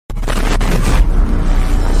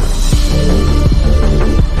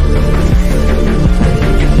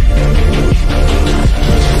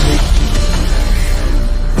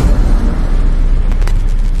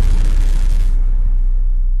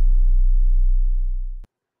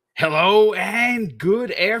Hello and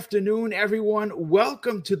good afternoon, everyone.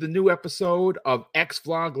 Welcome to the new episode of X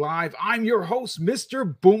Vlog Live. I'm your host,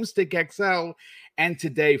 Mr. Boomstick XL. And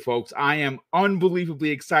today, folks, I am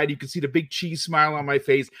unbelievably excited. You can see the big cheese smile on my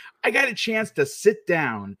face. I got a chance to sit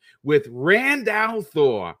down with Rand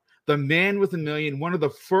al'Thor, the man with a million, one of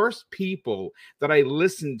the first people that I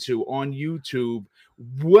listened to on YouTube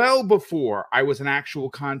well before I was an actual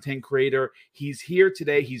content creator. He's here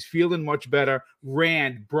today. He's feeling much better.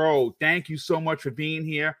 Rand, bro, thank you so much for being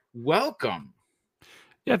here. Welcome.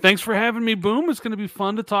 Yeah, thanks for having me, Boom. It's going to be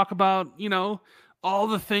fun to talk about, all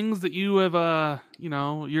the things that you have,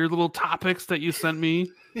 your little topics that you sent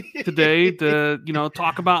me today to,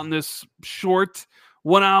 talk about in this short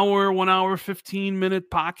 1 hour, 15-minute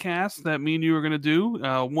podcast that me and you are going to do.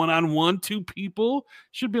 One-on-one, two people.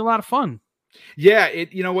 Should be a lot of fun. Yeah,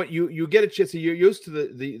 you know what, you get a chance. You're used to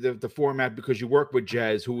the format because you work with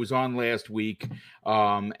Jez, who was on last week,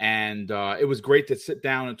 and it was great to sit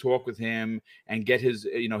down and talk with him and get his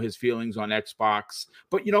his feelings on Xbox.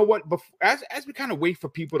 But you know what, as we kind of wait for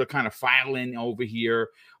people to kind of file in over here,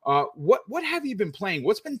 what have you been playing?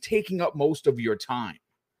 What's been taking up most of your time?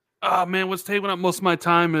 Oh man, what's taking up most of my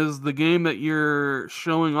time is the game that you're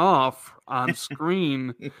showing off on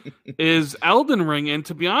screen is Elden Ring. And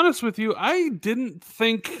to be honest with you, I didn't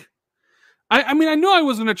think. I mean, I knew I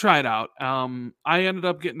was going to try it out. I ended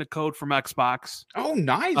up getting a code from Xbox. Oh,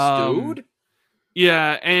 nice, dude.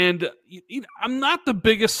 Yeah, and I'm not the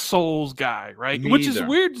biggest Souls guy, right? Which is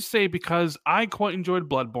weird to say because I quite enjoyed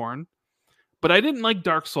Bloodborne, but I didn't like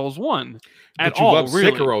Dark Souls 1 at all. But you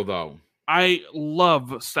love Sekiro, though. I love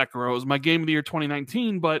Sekiro. It was my game of the year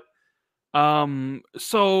 2019, but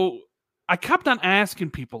so I kept on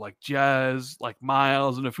asking people like Jez, like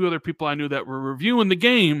Miles, and a few other people I knew that were reviewing the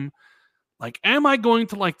game, like, am I going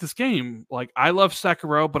to like this game? Like, I love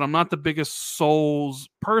Sekiro, but I'm not the biggest Souls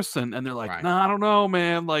person. And they're like, Right. no, I don't know,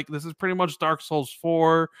 man. Like, this is pretty much Dark Souls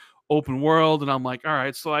 4 open world. And I'm like, all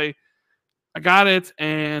right. So I got it,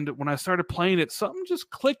 and when I started playing it, something just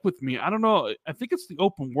clicked with me. I don't know. I think it's the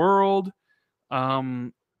open world,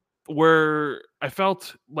 where I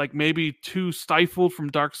felt like maybe too stifled from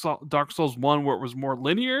Dark Souls 1, where it was more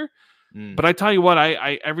linear. But I tell you what,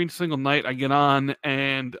 I every single night I get on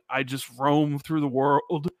and I just roam through the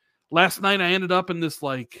world. Last night I ended up in this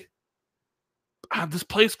this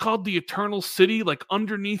place called the Eternal City, like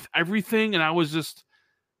underneath everything, and I was just.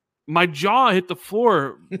 My jaw hit the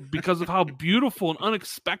floor because of how beautiful and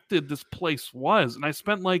unexpected this place was. And I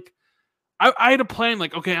spent I had a plan,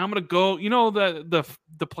 like, okay, I'm gonna go,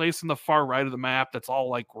 the place in the far right of the map that's all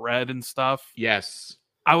like red and stuff. Yes.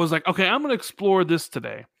 I was like, okay, I'm gonna explore this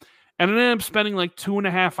today. And I ended up spending like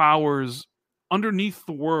 2.5 hours underneath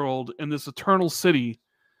the world in this Eternal City.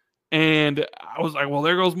 And I was like, well,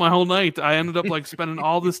 there goes my whole night. I ended up like spending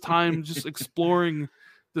all this time just exploring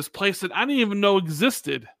this place that I didn't even know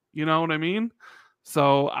existed. You know what I mean?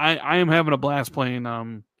 So I am having a blast playing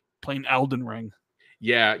Elden Ring.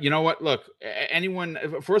 Yeah, you know what? Look, anyone.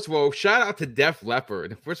 First of all, shout out to Def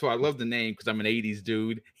Leppard. First of all, I love the name because I'm an '80s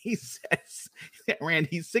dude. He says, "Rand,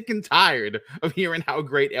 he's sick and tired of hearing how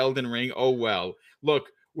great Elden Ring." Oh well. Look,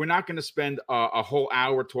 we're not going to spend a whole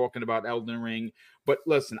hour talking about Elden Ring, but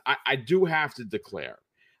listen, I do have to declare,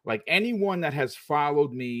 like anyone that has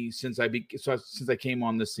followed me since I came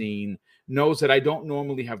on the scene knows that I don't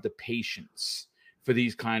normally have the patience for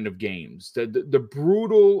these kind of games. The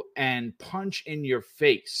brutal and punch in your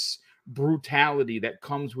face brutality that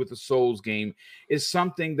comes with a Souls game is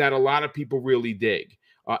something that a lot of people really dig.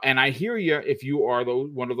 And I hear you if you are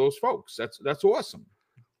one of those folks. That's awesome.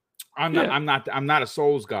 I'm not a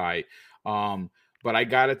Souls guy. But I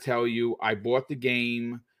got to tell you, I bought the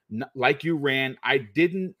game. Like you, Rand, I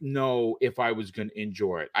didn't know if I was going to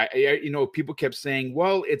enjoy it. People kept saying,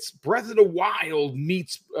 well, it's Breath of the Wild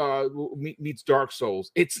meets Dark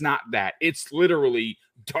Souls. It's not that. It's literally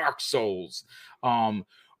Dark Souls.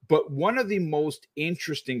 But one of the most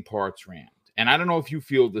interesting parts, Rand, and I don't know if you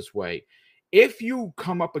feel this way, if you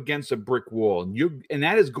come up against a brick wall, and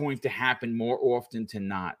that is going to happen more often than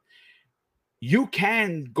not, you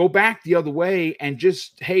can go back the other way and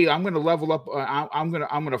just, hey, I'm going to level up. I'm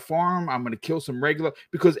going to farm. I'm going to kill some regular,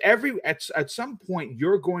 because at some point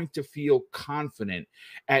you're going to feel confident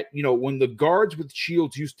when the guards with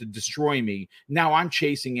shields used to destroy me. Now I'm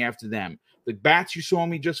chasing after them. The bats you saw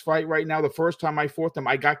me just fight right now, the first time I fought them,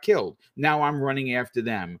 I got killed. Now I'm running after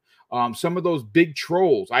them. Some of those big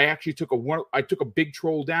trolls, I actually took a big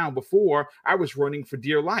troll down before. I was running for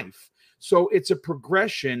dear life. So it's a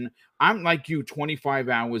progression. I'm like you, 25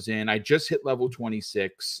 hours in. I just hit level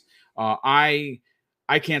 26. I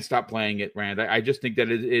can't stop playing it, Rand. I just think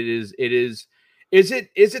that it is Is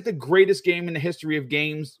it the greatest game in the history of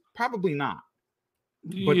games? Probably not.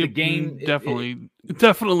 But the game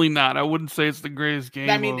definitely not. I wouldn't say it's the greatest game.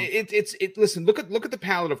 I mean, it's listen, look at the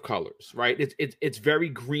palette of colors, right? It's very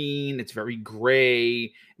green, it's very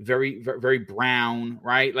gray, very brown,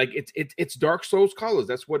 right? Like it's Dark Souls colors.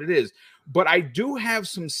 That's what it is. But I do have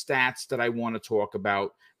some stats that I want to talk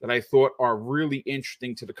about that I thought are really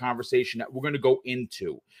interesting to the conversation that we're going to go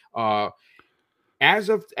into. As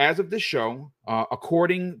of this show,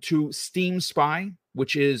 according to Steam Spy,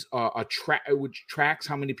 which is which tracks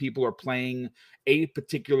how many people are playing a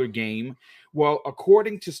particular game. Well,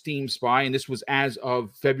 according to Steam Spy, and this was as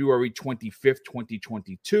of February 25th,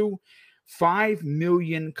 2022, 5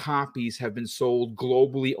 million copies have been sold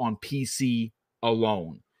globally on PC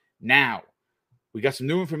alone. Now, we got some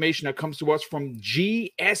new information that comes to us from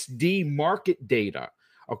GSD market data.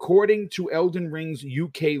 According to Elden Ring's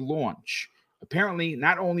UK launch, apparently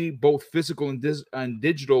not only both physical and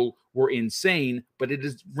digital were insane, but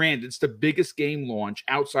it's the biggest game launch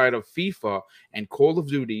outside of FIFA and Call of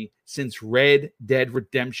Duty since Red Dead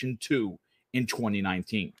Redemption 2 in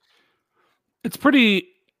 2019. It's pretty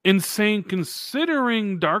insane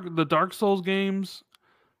considering the Dark Souls games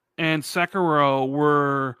and Sekiro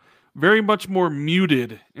were very much more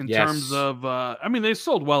muted in terms of I mean, they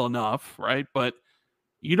sold well enough, right? But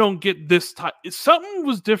you don't get this type. Something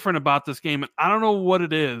was different about this game, and I don't know what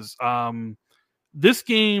it is. This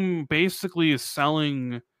game basically is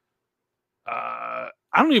selling. I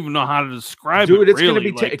don't even know how to describe it. Dude, it's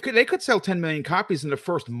really. Going to be. They could sell 10 million copies in the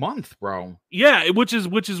first month, bro. Yeah, which is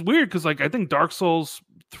weird because like I think Dark Souls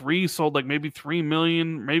 3 sold like maybe 3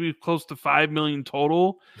 million, maybe close to 5 million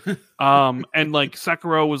total, and like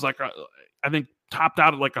Sekiro was like I think topped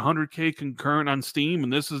out at like 100K concurrent on Steam,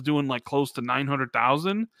 and this is doing like close to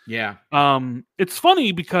 900,000. Yeah. It's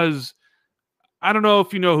funny because I don't know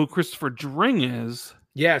if you know who Christopher Dring is.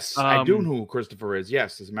 Yes, I do know who Christopher is.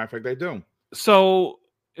 Yes, as a matter of fact, I do. So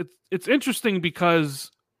it's interesting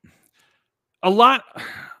because a lot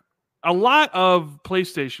of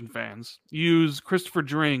PlayStation fans use Christopher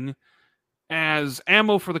Dring as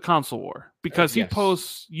ammo for the console war because he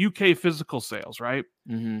posts UK physical sales, right?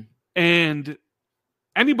 Mm-hmm. And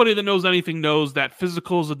anybody that knows anything knows that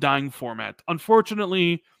physical is a dying format.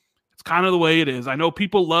 Unfortunately, it's kind of the way it is. I know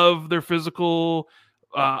people love their physical,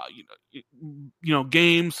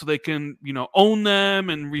 games so they can, own them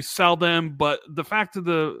and resell them. But the fact of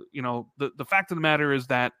the fact of the matter is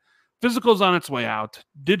that physical is on its way out.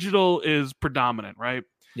 Digital is predominant, right?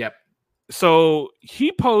 Yep. So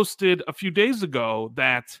he posted a few days ago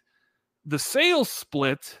that the sales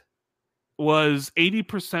split was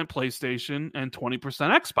 80% PlayStation and 20%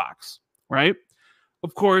 Xbox, right?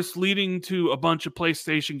 Of course, leading to a bunch of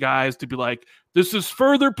PlayStation guys to be like, this is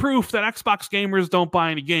further proof that Xbox gamers don't buy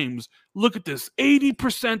any games. Look at this,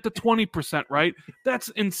 80% to 20%, right? That's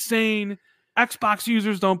insane. Xbox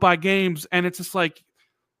users don't buy games. And it's just like,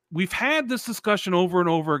 we've had this discussion over and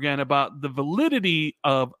over again about the validity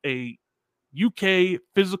of a UK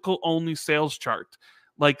physical-only sales chart.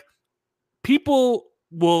 Like, people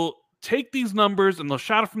will take these numbers and they'll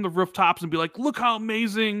shout it from the rooftops and be like, look how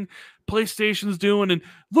amazing PlayStation's doing and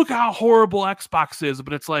look how horrible Xbox is.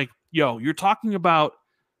 But it's like, yo, you're talking about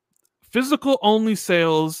physical only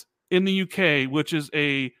sales in the UK, which is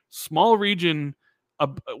a small region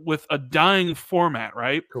with a dying format,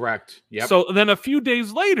 right? Correct. Yep. So then a few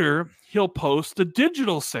days later, he'll post the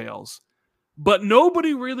digital sales, but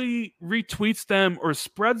nobody really retweets them or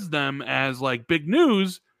spreads them as like big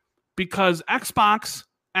news because Xbox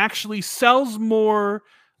actually sells more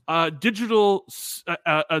digital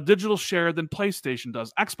share than PlayStation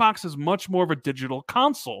does. Xbox is much more of a digital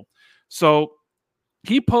console. So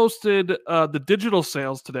he posted the digital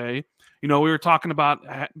sales today. We were talking about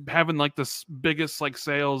having like this biggest like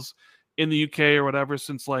sales in the UK or whatever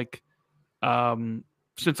since like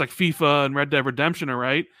FIFA and Red Dead Redemption,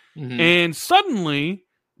 right? Mm-hmm. And suddenly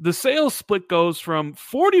the sales split goes from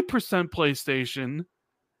 40% PlayStation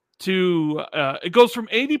to it goes from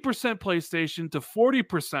 80% PlayStation to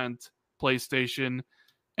 40% PlayStation,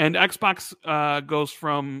 and Xbox goes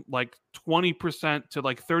from like 20% to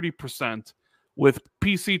like 30%, with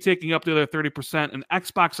PC taking up the other 30%, and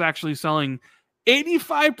Xbox actually selling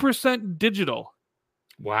 85% digital.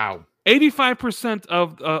 Wow. 85%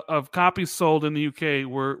 of copies sold in the UK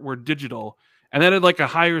were digital, and that had like a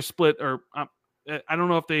higher split, or I don't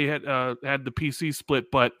know if they had the PC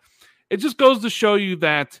split, but it just goes to show you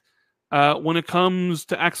that when it comes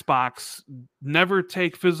to Xbox, never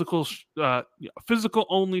take physical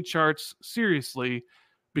only charts seriously,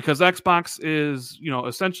 because Xbox is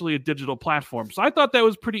essentially a digital platform. So I thought that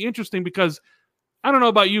was pretty interesting because I don't know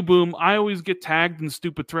about you, Boom. I always get tagged in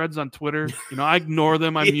stupid threads on Twitter. I ignore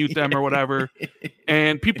them, I mute them or whatever.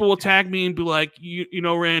 And people will tag me and be like, you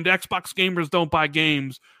know, Rand, Xbox gamers don't buy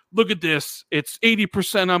games. Look at this. It's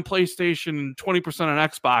 80% on PlayStation and 20% on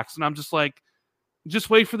Xbox. And I'm just like,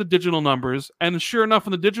 just wait for the digital numbers. And sure enough,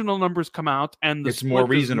 when the digital numbers come out and the it's more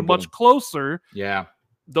reasonable, much closer, yeah,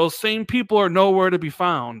 those same people are nowhere to be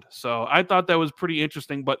found. So I thought that was pretty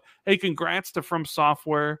interesting. But hey, congrats to From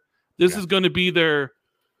Software. This is going to be their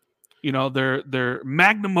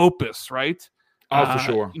magnum opus, right? Oh, for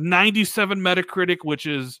sure. 97 Metacritic, which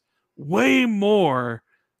is way more,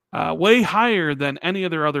 way higher than any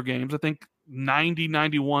of their other games. I think 90,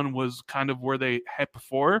 91 was kind of where they had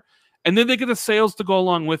before. And then they get the sales to go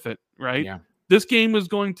along with it, right? Yeah. This game is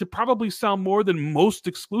going to probably sell more than most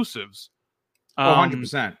exclusives.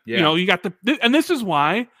 100%. Yeah. You got and this is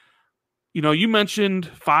why, you mentioned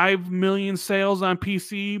 5 million sales on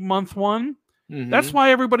PC month one. Mm-hmm. That's why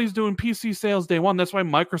everybody's doing PC sales day one. That's why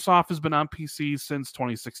Microsoft has been on PC since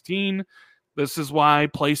 2016. This is why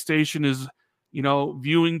PlayStation is,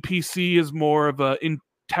 viewing PC as more of an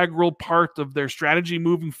integral part of their strategy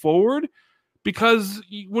moving forward. Because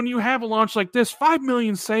when you have a launch like this, 5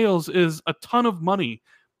 million sales is a ton of money,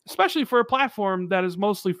 especially for a platform that is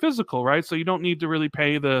mostly physical, right? So you don't need to really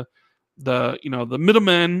pay the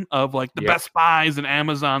middlemen of like the Best Buys and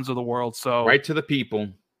Amazons of the world. So right to the people.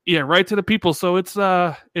 Yeah, right to the people. So it's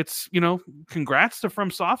congrats to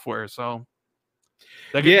From Software. So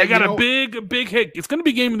they got a big hit. It's going to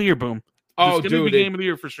be Game of the Year, Boom. Oh, it's going to be Game of the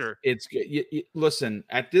Year for sure. It's listen,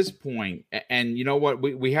 at this point, and you know what,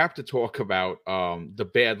 we have to talk about the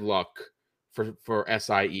bad luck for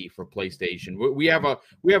SIE for PlayStation. We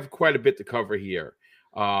have quite a bit to cover here.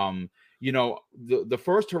 The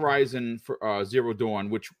first Horizon for Zero Dawn,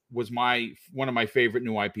 which was one of my favorite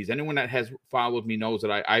new IPs. Anyone that has followed me knows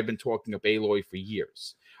that I've been talking up Aloy for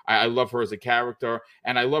years. I love her as a character,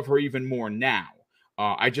 and I love her even more now.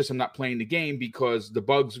 I just am not playing the game because the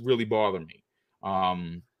bugs really bother me.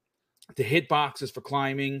 The hitboxes for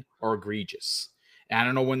climbing are egregious. And I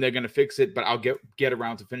don't know when they're going to fix it, but I'll get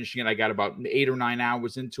around to finishing it. I got about 8 or 9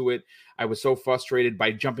 hours into it. I was so frustrated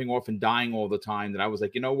by jumping off and dying all the time that I was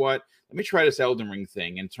like, you know what? Let me try this Elden Ring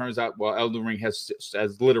thing. And it turns out, well, Elden Ring has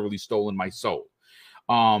literally stolen my soul.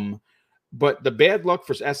 But the bad luck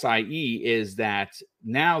for SIE is that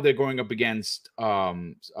now they're going up against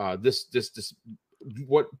this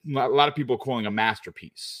what a lot of people are calling a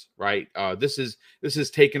masterpiece, right? This is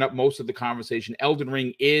taken up most of the conversation. Elden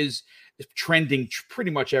Ring is trending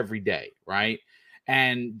pretty much every day, right?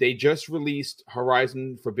 And they just released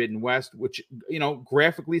Horizon Forbidden West, which,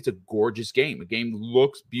 graphically, it's a gorgeous game. The game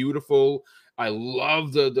looks beautiful. I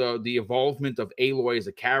love the evolvement of Aloy as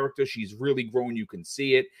a character. She's really grown. You can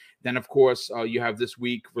see it. Then, of course, you have this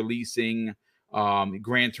week releasing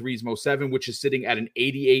Gran Turismo 7, which is sitting at an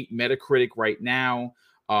 88 Metacritic right now.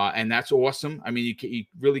 And that's awesome. I mean, you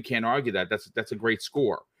really can't argue that. That's a great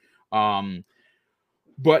score.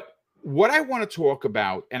 But what I want to talk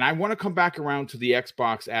about, and I want to come back around to the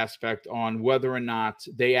Xbox aspect on whether or not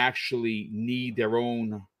they actually need their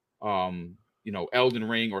own, Elden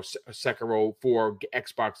Ring or Sekiro for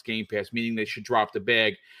Xbox Game Pass, meaning they should drop the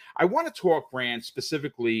bag. I want to talk, Rand,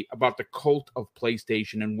 specifically about the cult of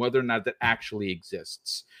PlayStation and whether or not that actually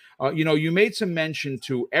exists. You made some mention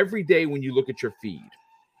to every day when you look at your feed,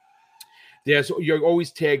 you're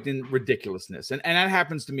always tagged in ridiculousness, and that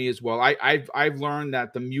happens to me as well. I've learned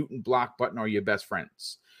that the mute and block button are your best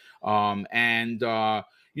friends, we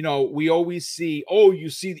always see, you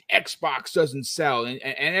see the Xbox doesn't sell, and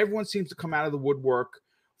everyone seems to come out of the woodwork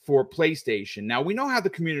for PlayStation. Now, we know how the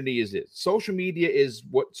community is. Social media is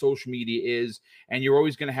what social media is, and you're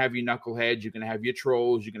always going to have your knuckleheads, you're going to have your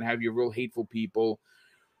trolls, you're going to have your real hateful people.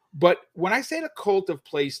 But when I say the cult of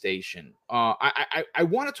PlayStation, I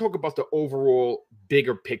want to talk about the overall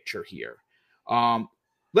bigger picture here.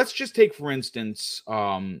 Let's just take, for instance,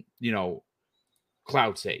 cloud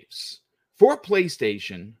saves for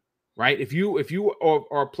PlayStation, right? If you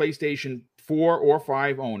are a PlayStation 4 or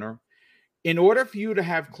 5 owner, in order for you to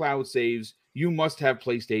have cloud saves, you must have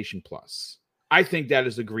PlayStation Plus. I think that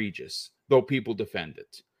is egregious, though people defend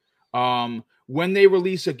it. When they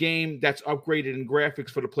release a game that's upgraded in graphics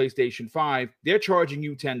for the PlayStation 5, they're charging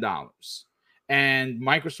you $10. And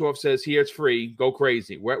Microsoft says, here, it's free. Go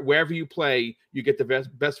crazy. Wherever you play, you get the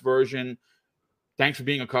best version. Thanks for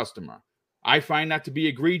being a customer. I find that to be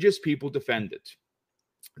egregious. People defend it.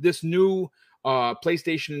 This new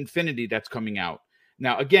PlayStation Infinity that's coming out.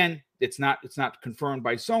 Now, again, it's not confirmed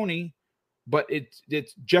by Sony, but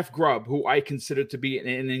it's Jeff Grubb, who I consider to be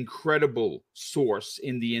an incredible source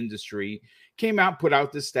in the industry, came out, put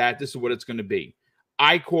out this stat. This is what it's going to be.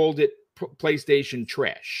 I called it PlayStation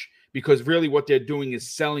trash, because really what they're doing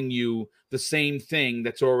is selling you the same thing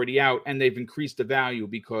that's already out, and they've increased the value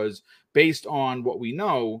because based on what we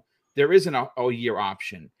know, there isn't a year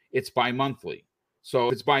option. It's bi-monthly. So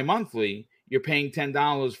if it's bi-monthly, you're paying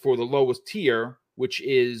 $10 for the lowest tier, which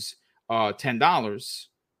is $10,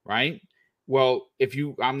 right? Well,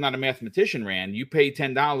 I'm not a mathematician, Rand, you pay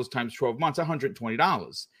 $10 times 12 months,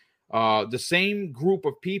 $120. The same group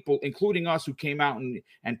of people, including us, who came out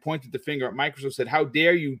and pointed the finger at Microsoft, said, how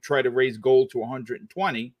dare you try to raise gold to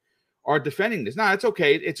 120, are defending this. No, it's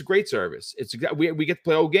okay. It's a great service. We get to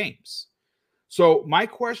play old games. So my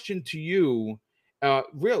question to you,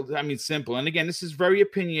 simple. And again, this is very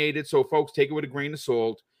opinionated, so folks, take it with a grain of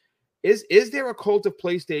salt. Is there a cult of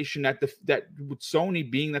PlayStation that with Sony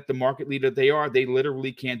being that the market leader they are, they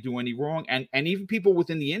literally can't do any wrong, and even people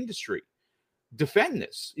within the industry defend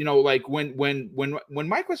this? Like when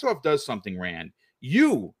Microsoft does something, Rand,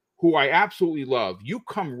 you, who I absolutely love, you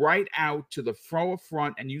come right out to the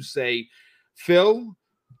forefront and you say, Phil,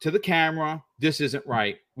 to the camera, this isn't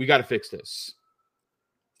right. We got to fix this.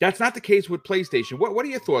 That's not the case with PlayStation. What are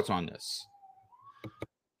your thoughts on this?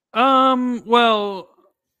 Well,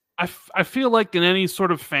 I feel like in any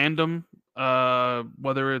sort of fandom,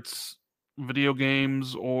 whether it's video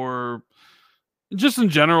games or just in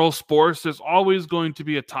general sports, there's always going to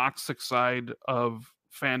be a toxic side of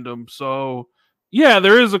fandom. So yeah,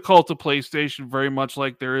 there is a cult of PlayStation, very much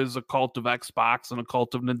like there is a cult of Xbox and a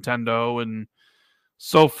cult of Nintendo and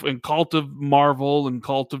cult of Marvel and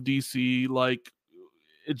cult of DC. Like,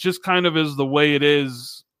 it just kind of is the way it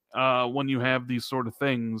is when you have these sort of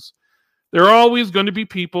things. There are always going to be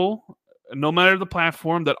people, no matter the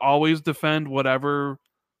platform, that always defend whatever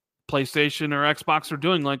PlayStation or Xbox are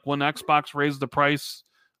doing. Like when Xbox raised the price,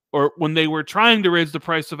 or when they were trying to raise the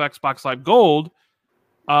price of Xbox Live Gold,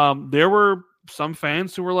 there were some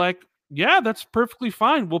fans who were like, yeah, that's perfectly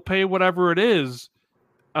fine. We'll pay whatever it is.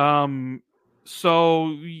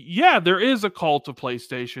 So yeah, there is a cult of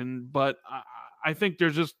PlayStation, but I think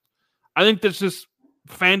there's just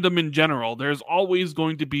fandom in general. There's always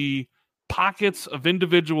going to be pockets of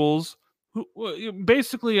individuals who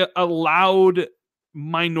basically a loud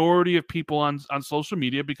minority of people on social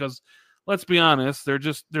media, because let's be honest,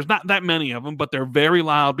 there's not that many of them, but they're very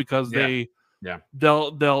loud because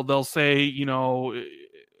they'll say,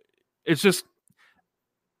 it's just,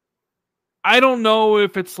 I don't know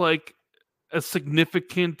if it's like a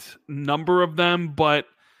significant number of them, but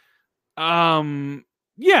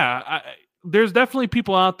there's definitely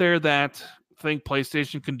people out there that think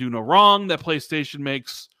PlayStation can do no wrong, that PlayStation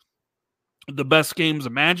makes the best games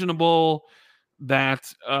imaginable,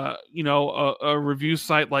 that a review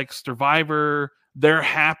site like Survivor, they're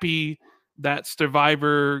happy that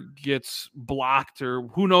Survivor gets blocked, or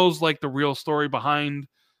who knows, like the real story behind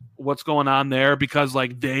what's going on there, because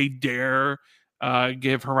like they dare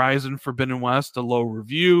give Horizon Forbidden West a low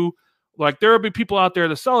review. Like there will be people out there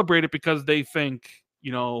to celebrate it because they think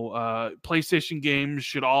PlayStation games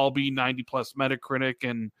should all be 90+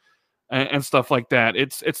 Metacritic and stuff like that.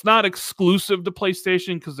 It's not exclusive to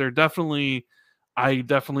PlayStation, because I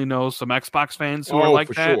definitely know some Xbox fans who are like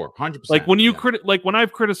for that. Sure, 100%. Like when you when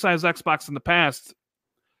I've criticized Xbox in the past,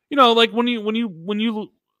 like when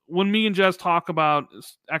me and Jez talk about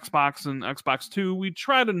Xbox and Xbox 2, we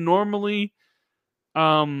try to normally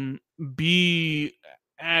be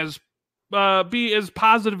as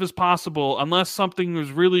positive as possible, unless something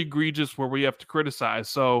is really egregious where we have to criticize.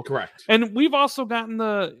 So correct. And we've also gotten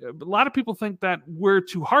a lot of people think that we're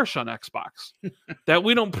too harsh on Xbox, that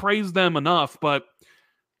we don't praise them enough. But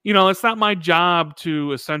it's not my job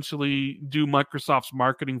to essentially do Microsoft's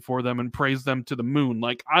marketing for them and praise them to the moon.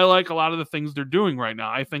 Like, I like a lot of the things they're doing right now.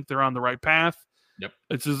 I think they're on the right path. Yep.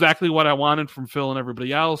 It's exactly what I wanted from Phil and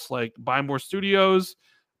everybody else. Like, buy more studios,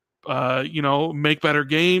 make better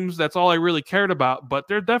games. That's all I really cared about. But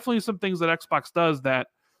there are definitely some things that Xbox does that,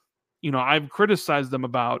 I've criticized them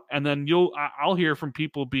about. And then I'll hear from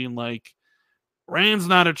people being like, Rand's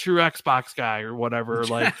not a true Xbox guy or whatever,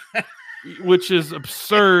 like, which is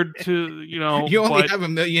absurd to, you only have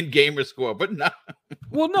 1 million gamer score, but no.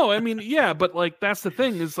 Well, no, I mean, yeah, but like, that's the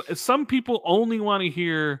thing is some people only want to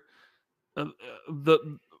hear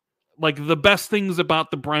the best things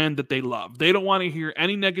about the brand that they love. They don't want to hear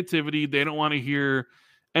any negativity. They don't want to hear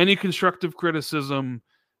any constructive criticism.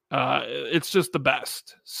 It's just the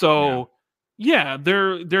best. So yeah,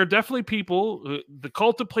 there are definitely people. The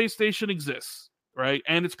cult of PlayStation exists, right?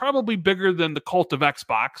 And it's probably bigger than the cult of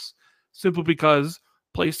Xbox, simply because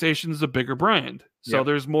PlayStation is a bigger brand. So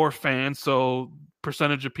there's more fans. So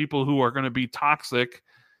percentage of people who are going to be toxic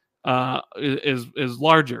is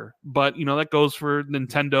larger. But that goes for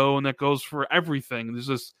Nintendo and that goes for everything.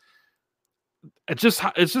 It's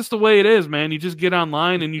just the way it is, man. You just get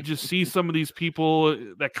online and you just see some of these people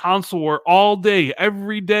that console war all day,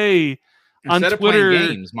 every day on Instead Twitter of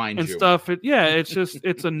playing games, mind and you. stuff.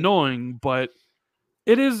 It's annoying, but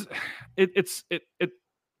it's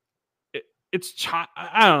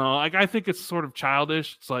I don't know. Like, I think it's sort of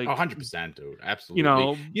childish. It's like 100%, dude.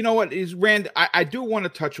 Absolutely. You know what is, Rand? I do want to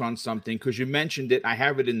touch on something because you mentioned it. I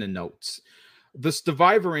have it in the notes. The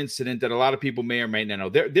Stevivor incident that a lot of people may or may not know.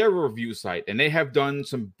 They're a review site, and they have done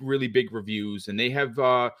some really big reviews, and they have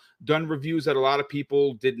done reviews that a lot of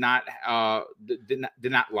people did not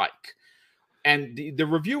like. And the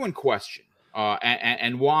review in question,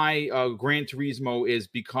 and why Gran Turismo is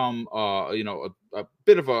become a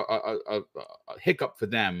bit of a hiccup for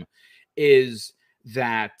them, is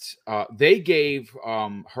that they gave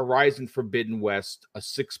Horizon Forbidden West a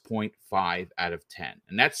 6.5 out of 10,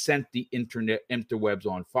 and that sent the interwebs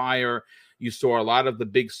on fire. You saw a lot of the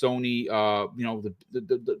big Sony,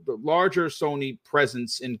 the larger Sony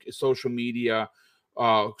presence in social media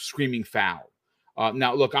screaming foul.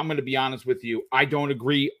 Now, look, I'm going to be honest with you. I don't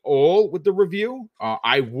agree all with the review.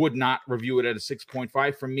 I would not review it at a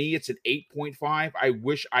 6.5. For me, it's an 8.5. I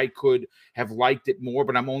wish I could have liked it more,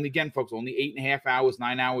 but I'm only, again, folks, only 8.5 hours,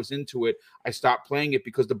 9 hours into it. I stopped playing it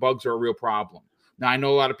because the bugs are a real problem. Now, I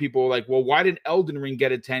know a lot of people are like, well, why did Elden Ring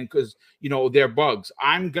get a 10? Because, they're bugs.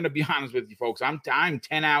 I'm going to be honest with you, folks. I'm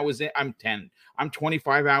 10 hours in. I'm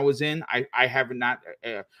 25 hours in. I have not.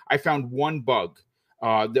 I found one bug.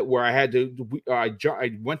 That where I had to,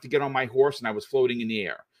 I went to get on my horse and I was floating in the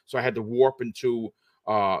air, so I had to warp into,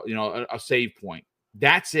 a save point.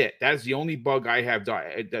 That's it. That is the only bug I have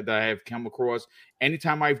that I have come across.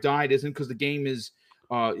 Anytime I've died isn't because the game is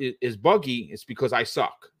buggy; it's because I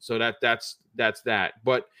suck. So that's that.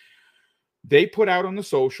 But they put out on the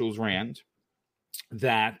socials, Rand,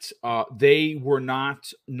 that they were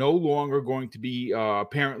no longer going to be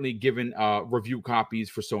apparently given review copies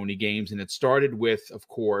for Sony games. And it started with, of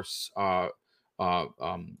course, Gran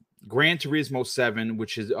Turismo 7,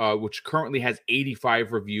 which currently has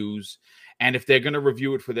 85 reviews. And if they're going to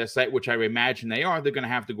review it for their site, which I imagine they are, they're going to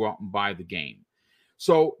have to go out and buy the game.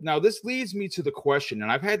 So now this leads me to the question,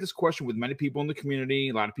 and I've had this question with many people in the community,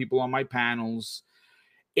 a lot of people on my panels.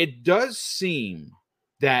 It does seem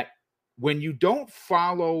that when you don't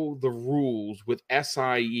follow the rules with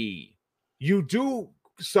SIE, you do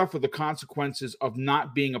suffer the consequences of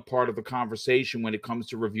not being a part of the conversation when it comes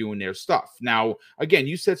to reviewing their stuff. Now, again,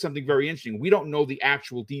 you said something very interesting. We don't know the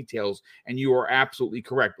actual details, and you are absolutely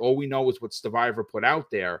correct. All we know is what Stevivor put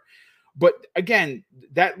out there. But again,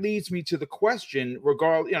 that leads me to the question,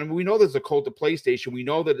 we know there's a cult of PlayStation. We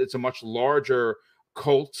know that it's a much larger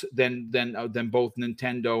cult than both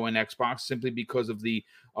Nintendo and Xbox, simply because of the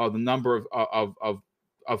number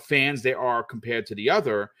of fans there are compared to the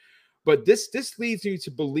other. But this leads me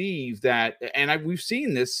to believe that, and we've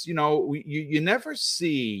seen this, you never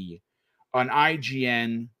see an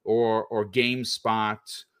IGN or GameSpot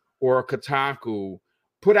or a Kotaku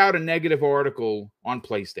put out a negative article on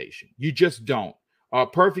PlayStation. You just don't. A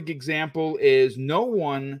perfect example is no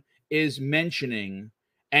one is mentioning,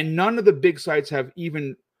 and none of the big sites have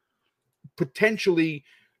even potentially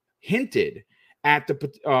hinted at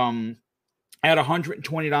at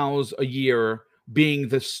 $120 a year being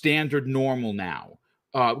the standard normal now.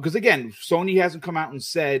 Because again, Sony hasn't come out and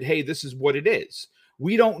said, hey, this is what it is.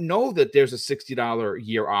 We don't know that there's a $60 a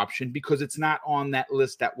year option because it's not on that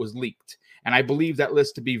list that was leaked. And I believe that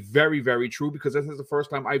list to be very, very true, because this is the first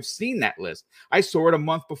time I've seen that list. I saw it a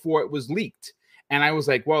month before it was leaked. And I was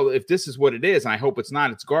like, well, if this is what it is, and I hope it's not,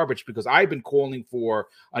 it's garbage, because I've been calling for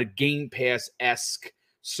a Game Pass-esque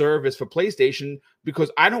service for PlayStation, because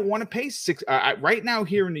I don't want to pay right now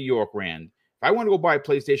here in New York, Rand. If I want to go buy a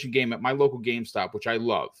PlayStation game at my local GameStop, which I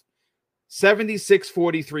love,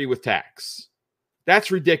 $76.43 with tax.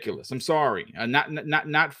 That's ridiculous. I'm sorry.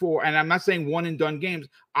 Not for, and I'm not saying one and done games.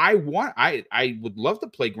 I would love to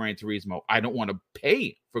play Gran Turismo. I don't want to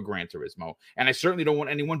pay for Gran Turismo, and I certainly don't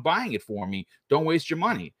want anyone buying it for me. Don't waste your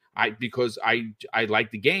money. Because I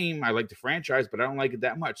like the game, I like the franchise, but I don't like it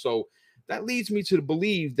that much. So that leads me to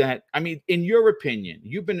believe that, I mean, in your opinion,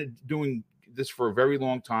 you've been doing this for a very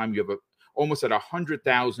long time. You have almost at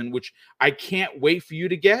 100,000, which I can't wait for you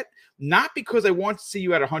to get. Not because I want to see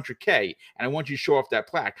you at 100K and I want you to show off that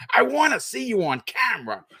plaque. I want to see you on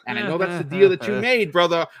camera. And I know that's the deal that you made,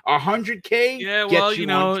 brother. 100K gets you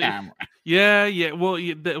on camera. Yeah. Well,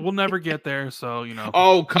 we'll never get there, so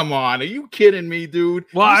Oh, come on! Are you kidding me, dude?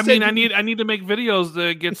 Well, I mean, I need to make videos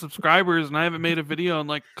to get subscribers, and I haven't made a video in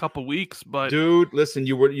like a couple weeks. But dude, listen,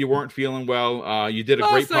 you weren't feeling well. You did a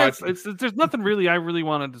great podcast. There's nothing really I really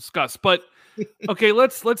want to discuss. But okay,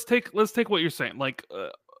 let's take what you're saying. Like,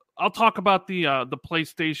 I'll talk about the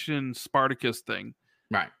PlayStation Spartacus thing.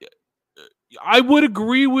 Right. I would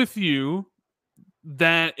agree with you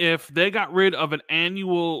that if they got rid of an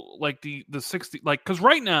annual, like the 60, like, because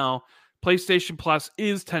right now PlayStation Plus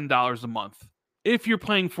is $10 a month if you're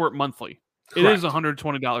paying for it monthly. Correct. It is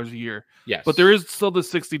 $120 a year. Yes, but there is still the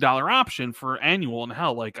 $60 option for annual. And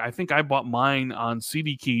hell, like I think I bought mine on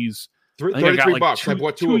CD Keys. $33. I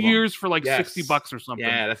bought 2 years for like $60 or something.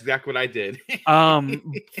 Yeah, that's exactly what I did.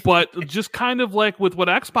 But just kind of like with what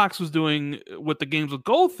Xbox was doing with the Games with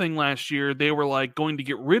Gold thing last year, they were like going to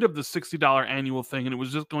get rid of the $60 annual thing, and it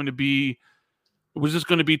was just going to be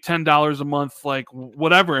 $10 a month, like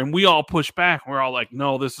whatever. And we all pushed back. We're all like,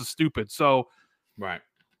 no, this is stupid. So right.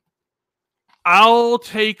 I'll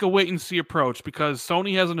take a wait and see approach because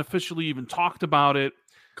Sony hasn't officially even talked about it.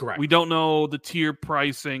 Correct. We don't know the tier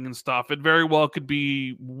pricing and stuff. It very well could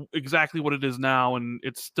be exactly what it is now, and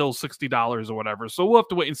it's still $60 or whatever. So we'll have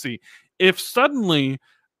to wait and see. If suddenly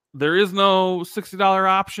there is no $60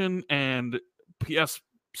 option and PS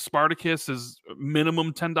Spartacus is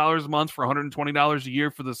minimum $10 a month for $120 a year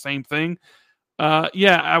for the same thing,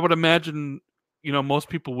 I would imagine most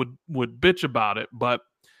people would bitch about it. But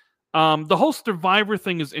the whole Survivor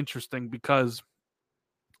thing is interesting because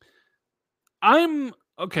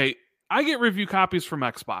I get review copies from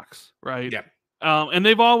Xbox, right? Yeah. And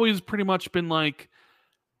they've always pretty much been like,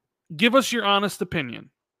 give us your honest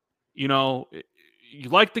opinion. You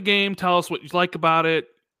like the game, tell us what you like about it.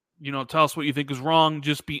 Tell us what you think is wrong.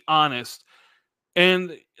 Just be honest.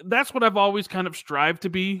 And that's what I've always kind of strived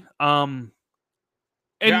to be. I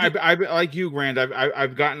like you, Grant.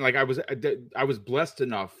 I've gotten like I was blessed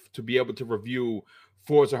enough to be able to review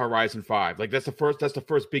Forza Horizon 5. Like that's the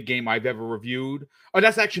first big game I've ever reviewed. Oh,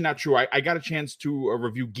 that's actually not true. I got a chance to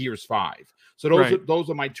review Gears 5. So those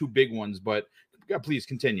are my two big ones, but please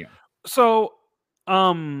continue. So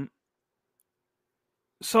as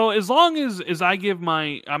long as I give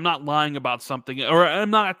I'm not lying about something or I'm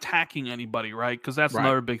not attacking anybody, right? Because that's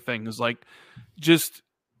another big thing is like, just,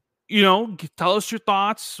 tell us your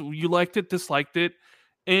thoughts. You liked it, disliked it.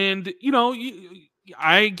 And,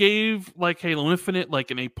 I gave like Halo Infinite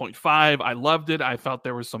like an 8.5. I loved it. I felt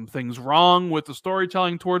there were some things wrong with the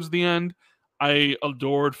storytelling towards the end. I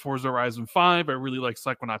adored Forza Horizon 5. I really like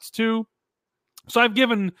Psychonauts 2. So I've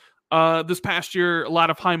given this past year a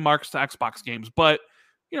lot of high marks to Xbox games. But,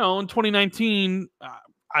 in 2019,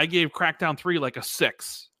 I gave Crackdown 3 like a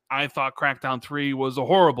 6. I thought Crackdown 3 was a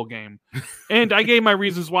horrible game. And I gave my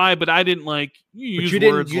reasons why, but I didn't like use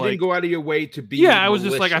words like... You didn't go out of your way to be I was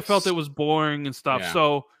just like, I felt it was boring and stuff. Yeah.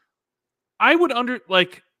 So I would the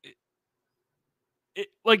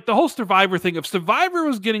whole Survivor thing, if Survivor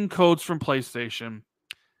was getting codes from PlayStation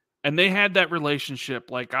and they had that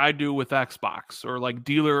relationship like I do with Xbox or like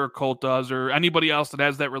Dealer or Colt does or anybody else that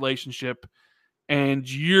has that relationship and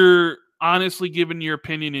you're honestly giving your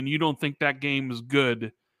opinion and you don't think that game is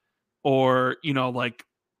good, or like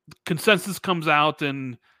consensus comes out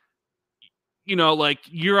and like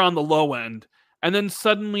you're on the low end and then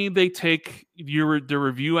suddenly they take the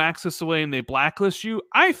review access away and they blacklist you,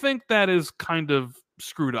 I think that is kind of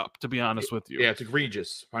screwed up, to be honest with you. Yeah, it's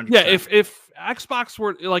egregious. 100%. Yeah, if Xbox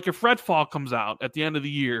were like, if Redfall comes out at the end of the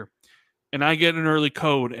year and I get an early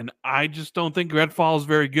code and I just don't think Redfall is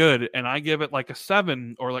very good and I give it like a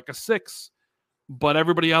 7 or like a 6, but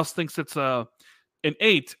everybody else thinks it's an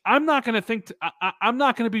 8, I'm not going to I'm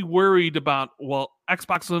not going to be worried about, well,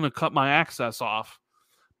 Xbox is going to cut my access off.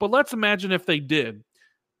 But let's imagine if they did.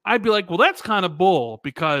 I'd be like, well, that's kind of bull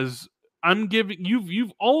because I'm giving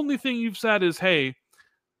you've only thing you've said is, hey,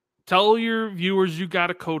 tell your viewers you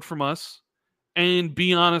got a code from us and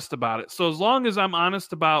be honest about it. So as long as I'm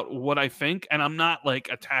honest about what I think and I'm not like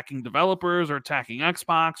attacking developers or attacking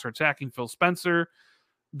Xbox or attacking Phil Spencer,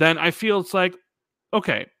 then I feel it's like,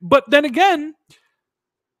 okay. But then again,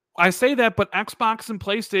 I say that, but Xbox and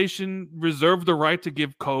PlayStation reserve the right to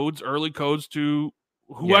give early codes to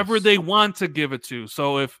whoever they want to give it to.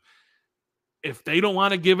 So if they don't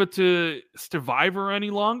want to give it to Survivor any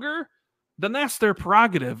longer, then that's their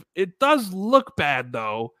prerogative. It does look bad,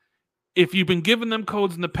 though, if you've been giving them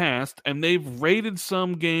codes in the past and they've rated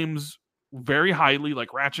some games very highly,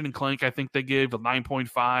 like Ratchet and Clank. I think they gave a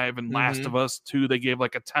 9.5, and Last of Us 2 they gave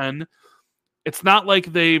like a 10. It's not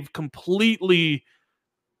like they've completely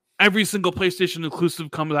every single PlayStation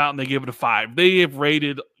exclusive comes out and they give it a 5. They have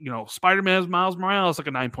rated, Spider-Man Miles Morales like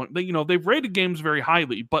a 9 point. They've rated games very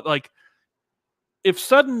highly, but like if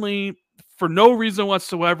suddenly for no reason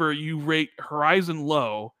whatsoever you rate Horizon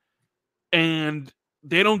low and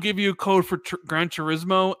they don't give you a code for Gran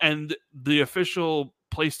Turismo and the official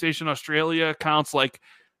PlayStation Australia accounts like,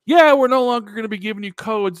 yeah, we're no longer going to be giving you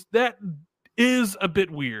codes, that is a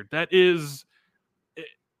bit weird. That is,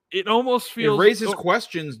 it almost feels... It raises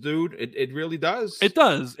questions, dude. It really does. It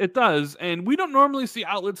does. And we don't normally see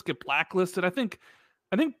outlets get blacklisted. I think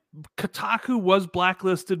Kotaku was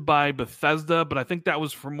blacklisted by Bethesda, but I think that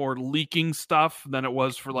was for more leaking stuff than it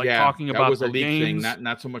was for talking about was a leak games. thing,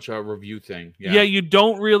 not so much a review thing. Yeah, you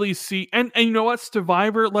don't really see, and you know what,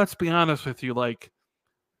 Survivor, let's be honest with you, like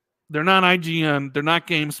they're not IGN, they're not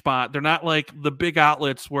GameSpot, they're not like the big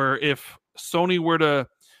outlets where if Sony were to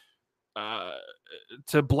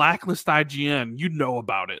blacklist IGN, you'd know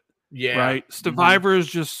about it. Yeah. Right? Survivor is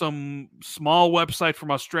just some small website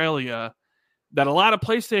from Australia that a lot of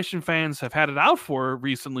PlayStation fans have had it out for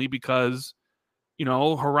recently because,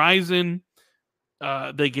 Horizon,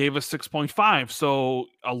 they gave us 6.5. So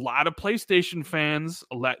a lot of PlayStation fans,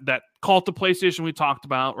 that cult to PlayStation we talked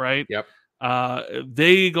about, right? Yep.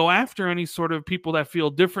 They go after any sort of people that feel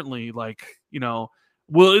differently. Like,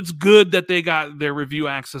 well, it's good that they got their review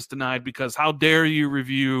access denied because how dare you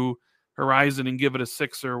review Horizon and give it a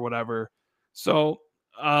 6 or whatever. So,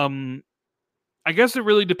 I guess it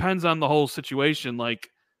really depends on the whole situation. Like,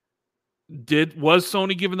 was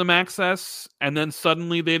Sony giving them access and then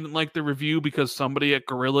suddenly they didn't like the review because somebody at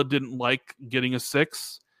Guerrilla didn't like getting a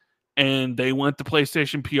 6 and they went to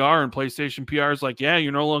PlayStation PR and PlayStation PR is like, yeah,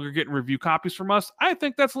 you're no longer getting review copies from us? I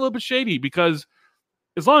think that's a little bit shady because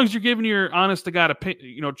as long as you're giving your honest to God,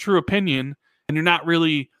 true opinion and you're not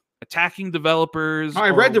really attacking developers.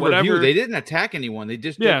 I read the review. They didn't attack anyone. They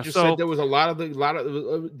just said there was a lot of what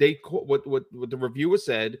the reviewer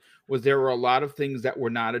said was there were a lot of things that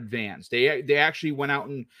were not advanced. They actually went out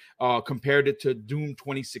and compared it to Doom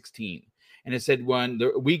 2016, and it said when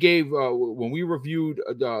we reviewed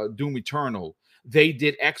Doom Eternal, they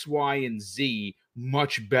did X, Y, and Z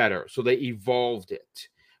much better, so they evolved it.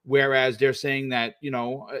 Whereas they're saying that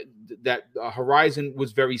that Horizon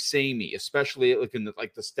was very samey, especially like in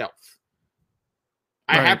the stealth.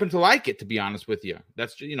 Right. I happen to like it, to be honest with you.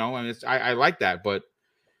 That's and I like that. But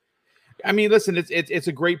I mean, listen, it's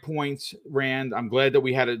a great point, Rand. I'm glad that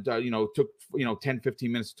we had it. Took 10-15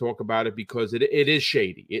 minutes to talk about it because it is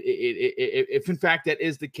shady. If in fact that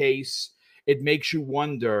is the case, it makes you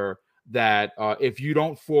wonder that if you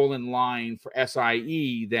don't fall in line for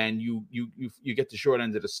SIE, then you get the short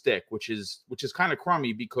end of the stick, which is kind of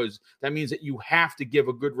crummy because that means that you have to give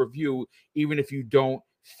a good review even if you don't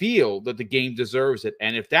feel that the game deserves it.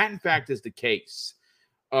 And if that in fact is the case,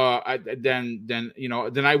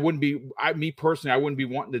 then I wouldn't be. Me personally, I wouldn't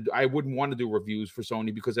want to do reviews for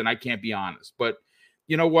Sony because then I can't be honest. But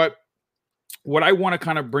you know what? What I want to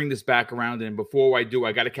kind of bring this back around, and before I do,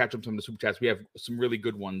 I got to catch up some of the super chats. We have some really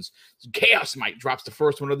good ones. Chaos Mike drops the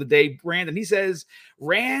first one of the day, Brandon. He says,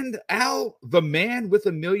 Rand Al, the man with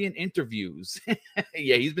a million interviews.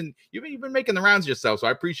 Yeah, you've been making the rounds yourself, so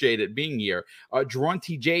I appreciate it being here. Drawn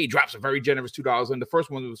TJ drops a very generous $2, and the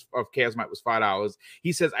first one of Chaos Mike was $5.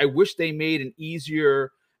 He says, I wish they made it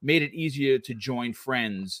easier to join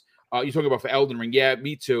friends. You're talking about for Elden Ring. Yeah,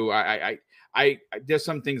 me too. I there's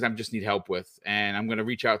some things I just need help with, and I'm going to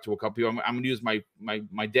reach out to a couple people. I'm going to use my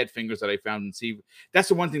dead fingers that I found and see. That's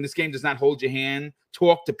the one thing. This game does not hold your hand.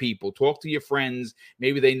 Talk to people. Talk to your friends.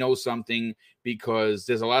 Maybe they know something because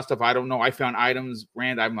there's a lot of stuff I don't know. I found items,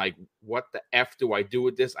 Rand. I'm like, what the F do I do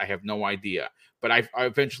with this? I have no idea. But I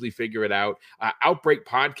eventually figure it out. Outbreak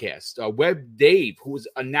Podcast. Web Dave, who is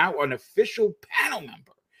now an official panel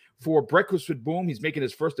member for Breakfast with Boom. He's making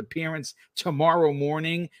his first appearance tomorrow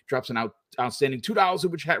morning. Drops an outstanding $2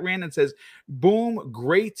 super chat, Rand, and says, Boom,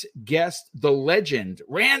 great guest, the legend,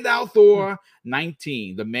 Rand Althor,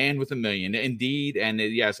 19, the man with a million. Indeed. And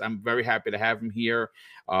yes, I'm very happy to have him here.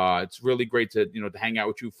 It's really great to hang out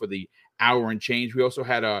with you for the hour and change. We also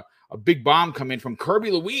had a big bomb come in from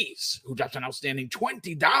Kirby Louise, who drops an outstanding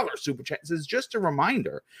 $20 super chat. It says, just a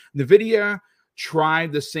reminder, NVIDIA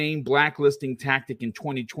tried the same blacklisting tactic in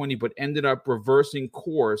 2020, but ended up reversing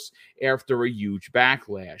course after a huge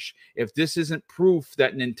backlash. If this isn't proof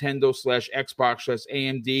that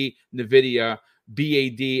Nintendo/Xbox/AMD, NVIDIA,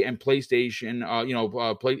 BAD, and PlayStation,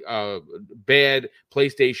 bad,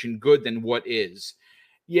 PlayStation good, then what is?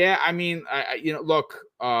 Yeah, I mean, look,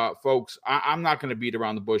 folks, I'm not going to beat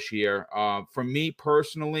around the bush here. For me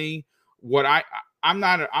personally, I'm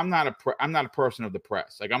not I'm not a person of the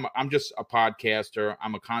press. Like I'm just a podcaster.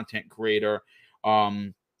 I'm a content creator.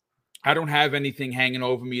 I don't have anything hanging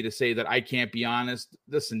over me to say that I can't be honest.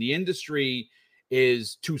 Listen, the industry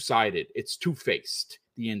is two-sided. It's two-faced,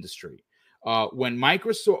 the industry. When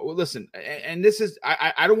Microsoft, listen, and this is,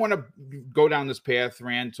 I don't want to go down this path,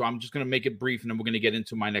 Rand, so I'm just going to make it brief and then we're going to get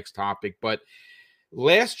into my next topic. But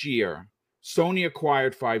last year, Sony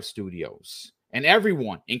acquired 5 studios, and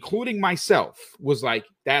everyone, including myself, was like,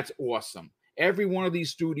 that's awesome. Every one of these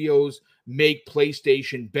studios make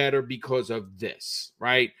PlayStation better because of this,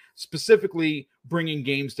 right? Specifically, bringing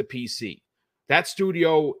games to PC. That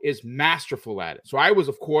studio is masterful at it. So I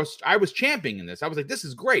was championing this. I was like, this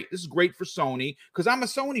is great. This is great for Sony because I'm a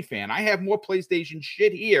Sony fan. I have more PlayStation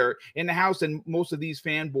shit here in the house than most of these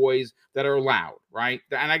fanboys that are allowed, right?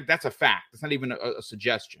 And that's a fact. It's not even a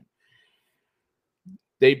suggestion.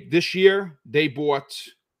 This year they bought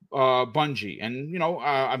Bungie, and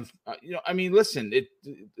I mean, listen,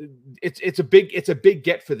 it's a big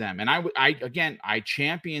get for them, and I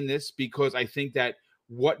champion this because I think that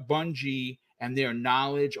what Bungie and their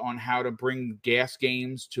knowledge on how to bring gas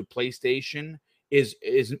games to PlayStation is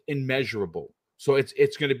immeasurable. So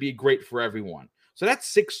it's going to be great for everyone. So that's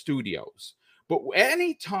 6 studios. But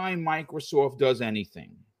anytime Microsoft does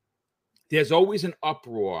anything, there's always an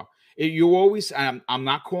uproar. You always, I'm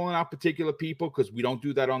not calling out particular people because we don't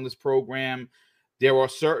do that on this program. There are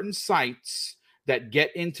certain sites that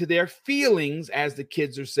get into their feelings, as the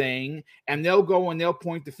kids are saying, and they'll go and they'll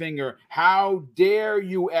point the finger. How dare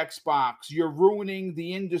you, Xbox? You're ruining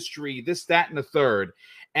the industry, this, that, and the third.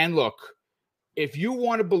 And look, if you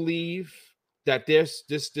want to believe that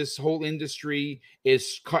this whole industry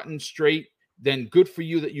is cutting straight, then good for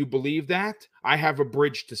you that you believe that. I have a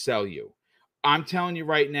bridge to sell you. I'm telling you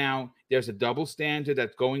right now, there's a double standard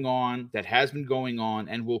that's going on, that has been going on,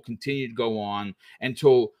 and will continue to go on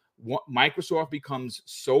until Microsoft becomes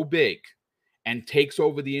so big and takes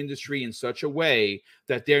over the industry in such a way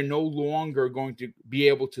that they're no longer going to be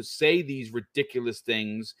able to say these ridiculous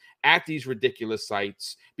things at these ridiculous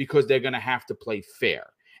sites because they're going to have to play fair.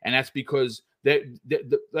 And that's because,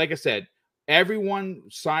 like I said, everyone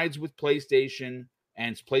sides with PlayStation,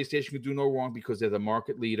 and PlayStation can do no wrong because they're the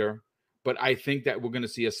market leader. But I think that we're going to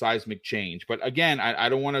see a seismic change. But again, I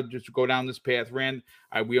don't want to just go down this path, Rand.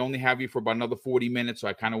 We only have you for about another 40 minutes, so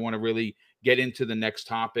I kind of want to really get into the next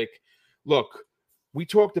topic. Look, we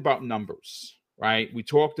talked about numbers, right? We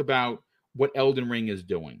talked about what Elden Ring is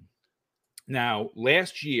doing. Now,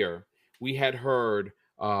 last year, we had heard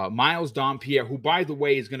Miles Dompierre, who, by the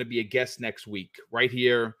way, is going to be a guest next week, right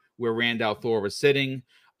here where Randall Thor is sitting.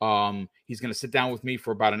 He's going to sit down with me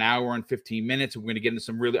for about an hour and 15 minutes. We're going to get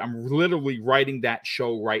into I'm literally writing that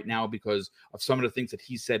show right now because of some of the things that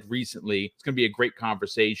he said recently. It's going to be a great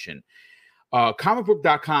conversation.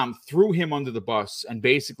 Comicbook.com threw him under the bus and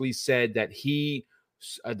basically said that he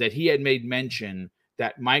had made mention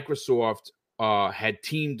that Microsoft had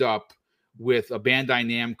teamed up with a Bandai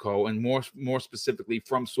Namco and more specifically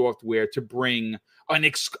From Software to bring an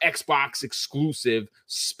Xbox exclusive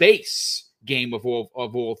space game of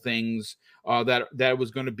all things that was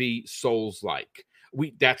going to be Souls-like.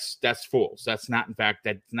 That's false. That's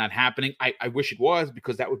not happening. I wish it was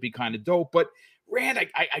because that would be kind of dope. But Rand,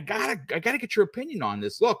 I gotta get your opinion on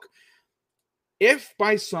this. Look, if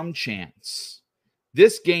by some chance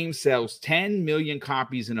this game sells 10 million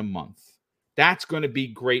copies in a month, that's going to be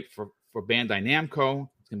great for Bandai Namco.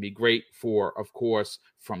 It's going to be great for, of course,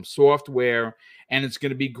 From Software, and it's going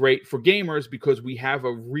to be great for gamers because we have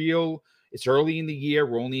it's early in the year.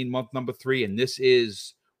 We're only in month number 3, and this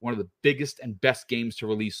is one of the biggest and best games to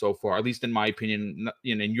release so far, at least in my opinion.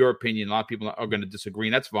 In your opinion, a lot of people are going to disagree,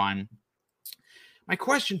 and that's fine. My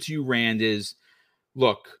question to you, Rand, is,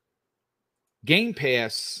 look, Game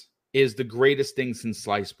Pass is the greatest thing since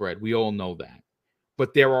sliced bread. We all know that.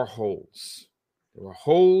 But there are holes. There are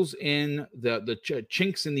holes in the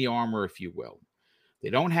chinks in the armor, if you will. They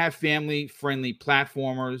don't have family-friendly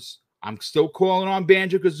platformers. I'm still calling on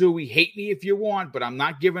Banjo-Kazooie. Hate me if you want, but I'm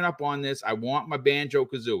not giving up on this. I want my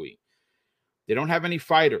Banjo-Kazooie. They don't have any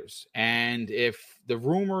fighters. And if the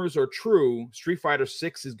rumors are true, Street Fighter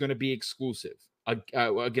 6 is going to be exclusive.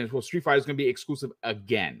 Street Fighter is going to be exclusive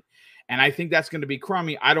again. And I think that's going to be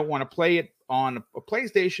crummy. I don't want to play it on a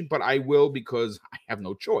PlayStation, but I will because I have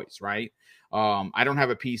no choice, right? I don't have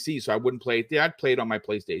a PC, so I wouldn't play it there. I'd play it on my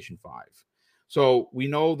PlayStation 5. So we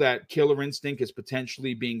know that Killer Instinct is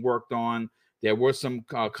potentially being worked on. There was some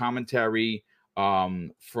commentary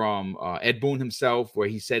from Ed Boon himself, where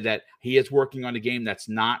he said that he is working on a game that's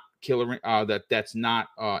not that's not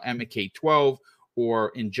MK12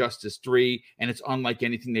 or Injustice 3, and it's unlike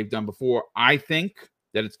anything they've done before. I think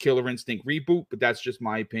that it's Killer Instinct Reboot, but that's just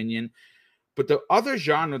my opinion. But the other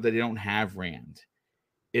genre that they don't have, Rand,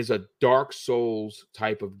 is a Dark Souls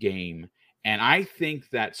type of game. And I think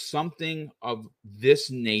that something of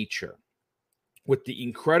this nature, with the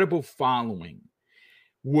incredible following,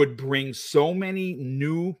 would bring so many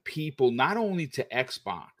new people, not only to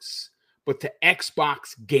Xbox, but to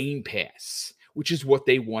Xbox Game Pass, which is what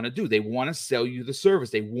they want to do. They want to sell you the service.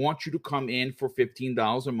 They want you to come in for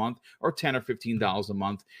 $15 a month or $10 or $15 a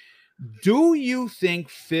month. Do you think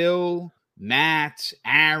Phil, Matt,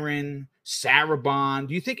 Aaron, Sarabon,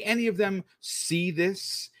 do you think any of them see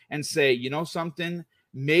this and say, you know something,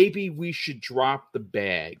 maybe we should drop the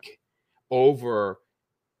bag over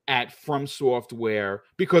at From Software?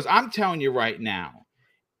 Because I'm telling you right now,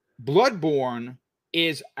 Bloodborne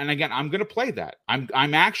is, and again, I'm going to play that.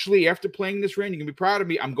 I'm actually, after playing this rain, you can be proud of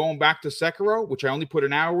me. I'm going back to Sekiro, which I only put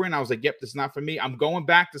an hour in. I was like, yep, this is not for me. I'm going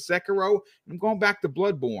back to Sekiro. I'm going back to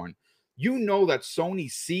Bloodborne. You know that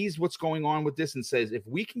Sony sees what's going on with this and says, if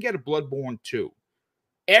we can get a Bloodborne 2,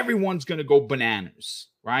 everyone's going to go bananas,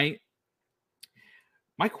 right?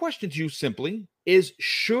 My question to you simply is,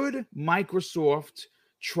 should Microsoft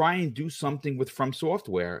try and do something with From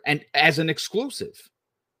Software and as an exclusive?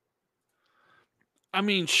 I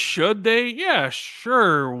mean, should they? Yeah,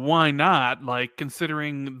 sure. Why not? Like,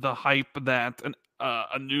 considering the hype that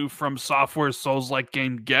a new From Software Souls-like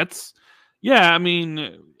game gets. Yeah, I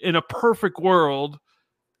mean, in a perfect world,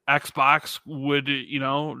 Xbox would,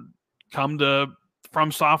 come to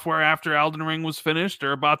From Software after Elden Ring was finished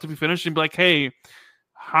or about to be finished and be like, hey,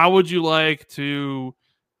 how would you like to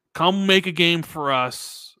come make a game for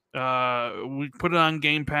us? We put it on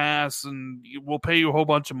Game Pass and we'll pay you a whole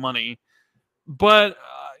bunch of money. But,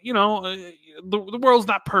 the world's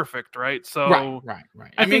not perfect, right? So right.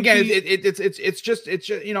 I mean, again, it's just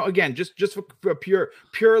again, just for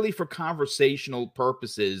purely for conversational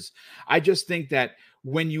purposes. I just think that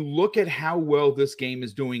when you look at how well this game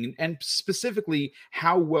is doing, and specifically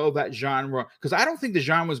how well that genre, because I don't think the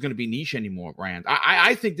genre is going to be niche anymore, Rand.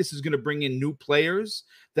 I think this is going to bring in new players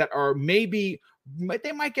that are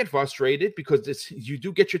they might get frustrated because you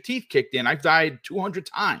do get your teeth kicked in. I've died 200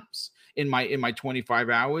 times in my 25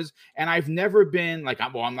 hours, and I've never been like,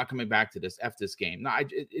 I'm not coming back to this game. No,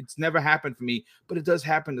 it's never happened for me, but it does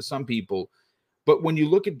happen to some people. But when you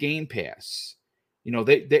look at Game Pass,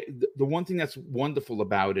 the one thing that's wonderful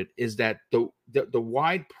about it is that the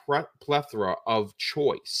wide plethora of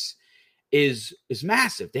choice is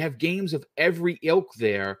massive. They have games of every ilk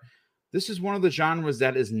there. This is one of the genres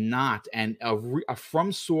that is not, and a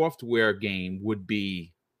From Software game would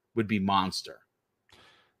be monster.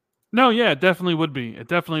 No, yeah, it definitely would be. It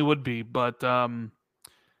definitely would be. But, I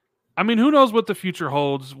mean, who knows what the future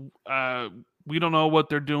holds? We don't know what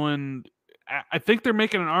they're doing. I think they're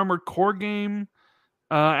making an Armored Core game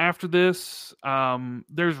after this.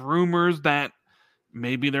 There's rumors that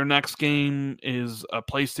maybe their next game is a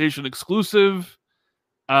PlayStation exclusive.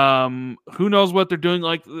 Who knows what they're doing?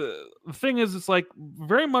 Like, the thing is, it's like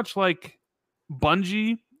very much like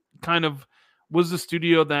Bungie kind of was the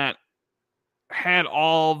studio that had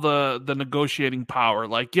all the negotiating power.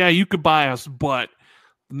 Like, yeah, you could buy us, but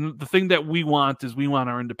the thing that we want is we want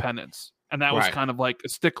our independence. And that was kind of like a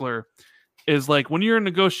stickler, is like when you're in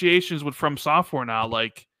negotiations with From Software now,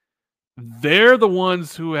 like they're the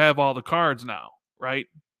ones who have all the cards now, right?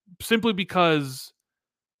 Simply because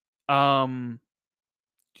look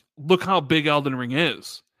how big Elden Ring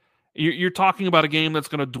is. You're talking about a game that's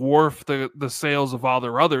going to dwarf the sales of all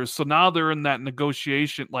their others. So now they're in that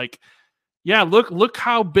negotiation, like, yeah, look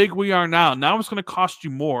how big we are now. Now it's going to cost you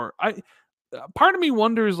more. Part of me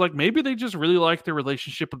wonders, like, maybe they just really like their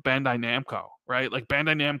relationship with Bandai Namco, right? Like,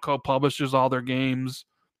 Bandai Namco publishes all their games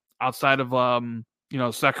outside of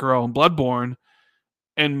Sekiro and Bloodborne,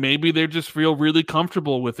 and maybe they just feel really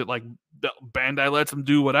comfortable with it. Like, Bandai lets them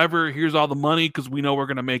do whatever. Here's all the money because we know we're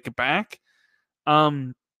going to make it back.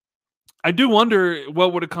 I do wonder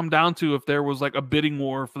what would it come down to if there was like a bidding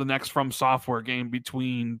war for the next From Software game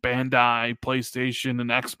between Bandai, PlayStation,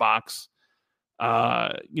 and Xbox.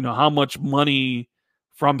 How much money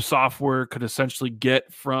From Software could essentially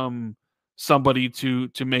get from somebody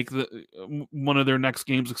to make one of their next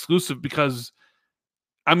games exclusive. Because,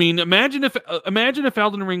 I mean, imagine if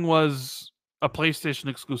Elden Ring was a PlayStation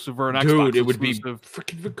exclusive or an Xbox exclusive.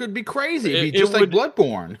 It could be crazy. It'd be just like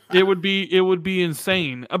Bloodborne. It would be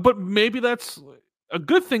insane. But maybe that's a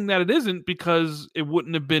good thing that it isn't, because it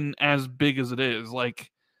wouldn't have been as big as it is.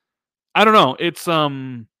 Like, I don't know. It's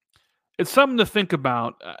something to think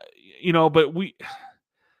about, but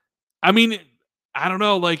I mean, I don't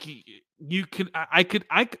know. Like you could, I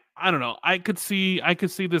don't know. I could see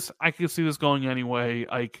this going anyway.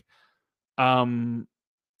 Like,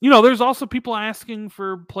 there's also people asking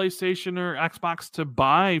for PlayStation or Xbox to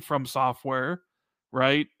buy From Software,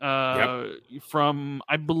 right? Yep. From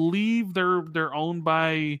I believe they're owned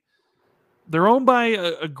by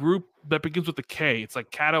a group that begins with a K. It's like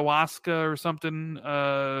Katawaska or something.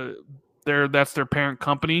 That's their parent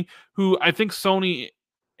company, who I think Sony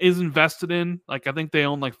is invested in. Like I think they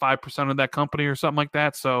own like 5% of that company or something like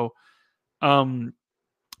that. So,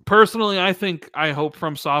 personally, I hope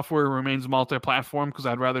From Software remains multi-platform because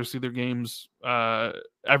I'd rather see their games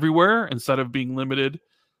everywhere instead of being limited.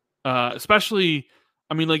 Especially,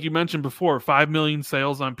 I mean, like you mentioned before, 5 million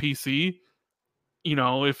sales on PC.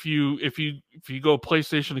 If you go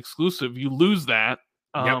PlayStation exclusive, you lose that.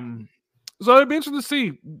 Yep. So it'd be interesting to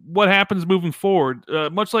see what happens moving forward.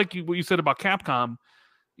 Much like what you said about Capcom,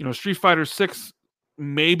 Street Fighter 6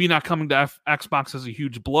 maybe not coming to Xbox as a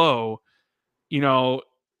huge blow.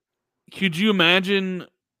 Could you imagine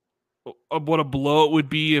what a blow it would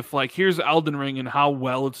be if, like, here's Elden Ring and how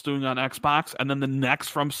well it's doing on Xbox, and then the next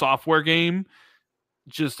From Software game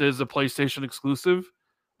just is a PlayStation exclusive?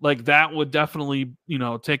 Like, that would definitely,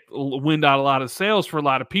 take wind out a lot of sales for a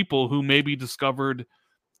lot of people who maybe discovered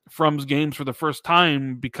From's games for the first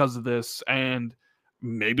time because of this. And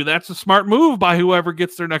maybe that's a smart move by whoever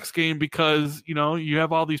gets their next game because, you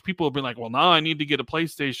have all these people who've been like, well, now I need to get a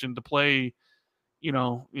PlayStation to play,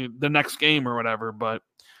 the next game or whatever. But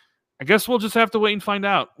I guess we'll just have to wait and find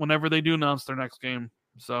out whenever they do announce their next game.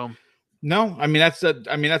 So no, I mean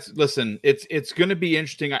listen, it's going to be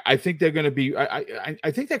interesting. I think they're going to be.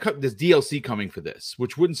 I think there's DLC coming for this,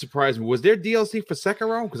 which wouldn't surprise me. Was there DLC for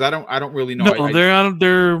Sekiro? Because I don't really know. No,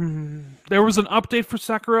 there was an update for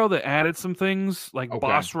Sekiro that added some things like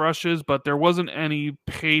boss rushes, but there wasn't any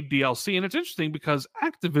paid DLC. And it's interesting because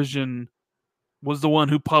Activision was the one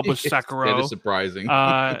who published Sekiro. That is surprising.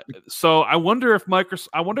 So I wonder if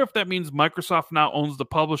that means Microsoft now owns the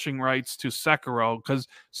publishing rights to Sekiro, because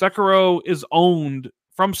Sekiro is owned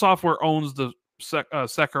From Software owns the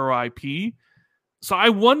Sekiro IP. So I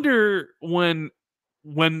wonder when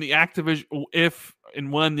the Activision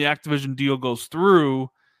deal goes through,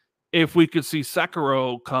 if we could see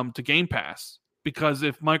Sekiro come to Game Pass, because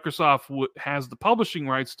if Microsoft has the publishing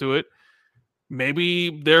rights to it,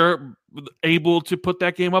 maybe they're able to put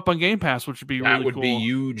that game up on Game Pass, which would be really cool. That would be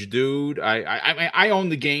huge, dude. I own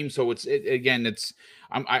the game, so I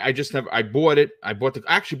bought it. I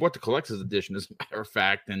actually bought the collector's edition, as a matter of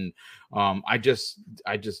fact, and I just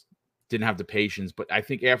didn't have the patience. But I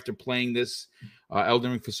think after playing this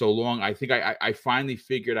Elden Ring for so long, I think I finally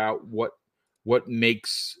figured out what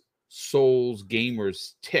makes Souls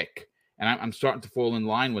gamers tick. And I'm starting to fall in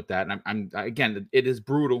line with that. And I'm again, it is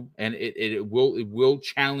brutal, and it will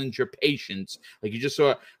challenge your patience. Like you just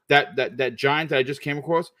saw that giant that I just came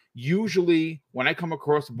across. Usually, when I come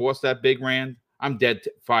across a boss that big, Rand, I'm dead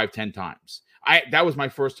 5-10 times. That was my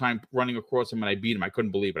first time running across him, and I beat him. I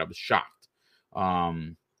couldn't believe it. I was shocked.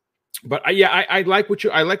 But I like what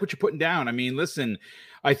you're putting down. I mean, listen,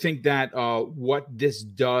 I think that what this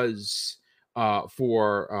does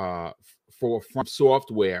for From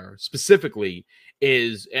Software specifically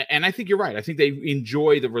is, and I think you're right. I think they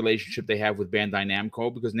enjoy the relationship they have with Bandai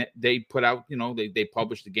Namco, because they put out, they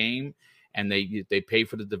publish the game, and they pay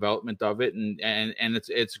for the development of it, and it's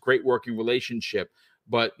a great working relationship.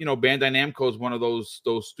 But Bandai Namco is one of those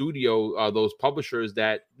publishers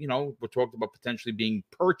that we're talking about potentially being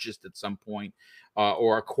purchased at some point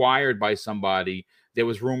or acquired by somebody. There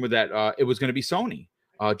was rumor that it was going to be Sony.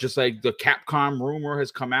 Just like the Capcom rumor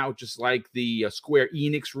has come out, just like the Square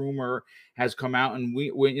Enix rumor has come out, and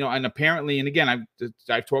we and apparently, and again,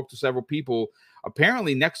 I've talked to several people.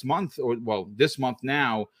 Apparently, next month, or this month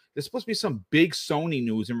now, there's supposed to be some big Sony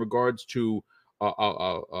news in regards to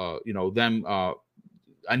them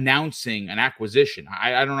announcing an acquisition.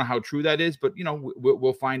 I don't know how true that is, but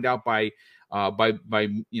we'll find out by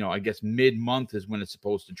I guess mid-month is when it's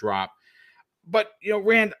supposed to drop. But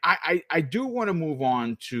Rand, I do want to move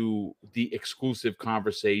on to the exclusive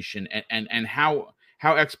conversation and how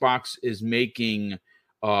Xbox is making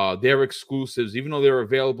their exclusives, even though they're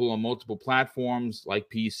available on multiple platforms like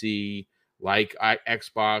PC, like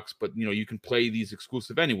Xbox. But you can play these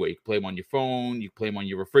exclusive anyway. You can play them on your phone, you can play them on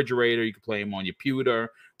your refrigerator, you can play them on your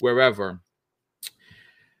computer, wherever.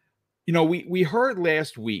 We heard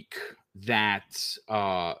last week that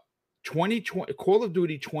 2020 Call of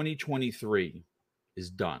Duty 2023 is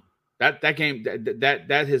done. That game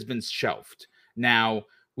that has been shelved. Now,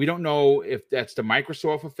 We don't know if that's the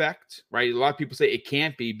Microsoft effect, right? A lot of people say it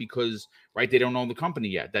can't be because, right, they don't own the company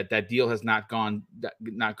yet. That deal has not gone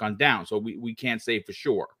down, so we can't say for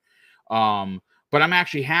sure. But I'm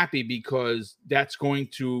actually happy because that's going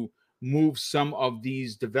to move some of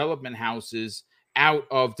these development houses out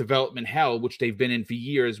of development hell, which they've been in for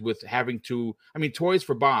years with having to. I mean, Toys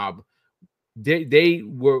for Bob, they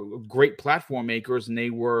were great platform makers, and they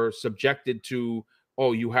were subjected to,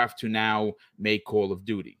 oh, you have to now make Call of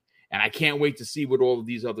Duty. And I can't wait to see what all of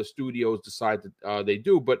these other studios decide that they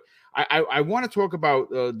do. But I want to talk about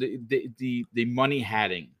the money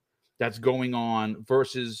hatting that's going on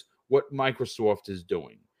versus what Microsoft is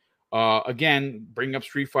doing. Again, bring up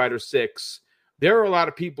Street Fighter 6. There are a lot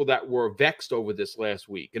of people that were vexed over this last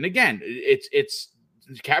week. And again, it's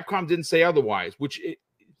Capcom didn't say otherwise, which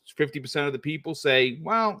 50% of the people say,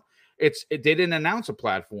 well, they didn't announce a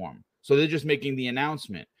platform, so they're just making the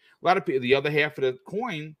announcement. A lot of people, the other half of the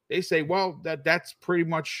coin, they say, well, that's pretty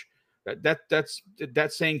much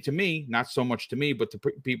that's saying to me, not so much to me, but to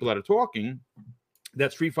people that are talking,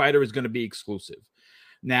 that Street Fighter is going to be exclusive.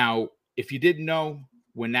 Now, if you didn't know,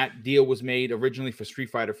 when that deal was made originally for Street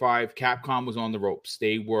Fighter V, Capcom was on the ropes.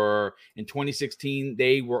 They were, in 2016,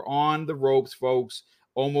 they were on the ropes, folks,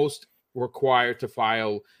 almost required to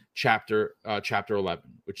file Chapter 11,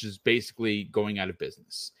 which is basically going out of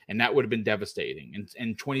business. And that would have been devastating. And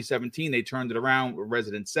in 2017, they turned it around with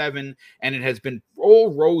Resident 7, and it has been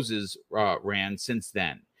all roses, Rand, since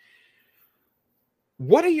then.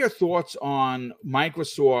 What are your thoughts on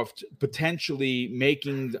Microsoft potentially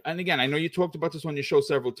making? And again, I know you talked about this on your show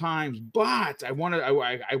several times, but I want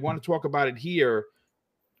to talk about it here.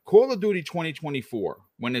 Call of Duty 2024,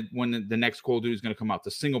 when the next Call of Duty is going to come out, the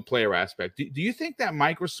single player aspect. Do you think that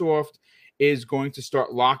Microsoft is going to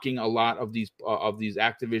start locking a lot of these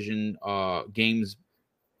Activision games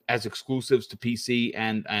as exclusives to PC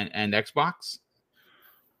and Xbox?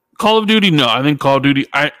 Call of Duty, no. I think Call of Duty.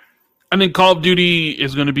 I think Call of Duty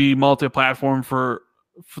is going to be multi-platform for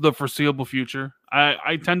the foreseeable future.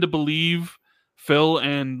 I tend to believe Phil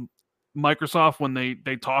and Microsoft when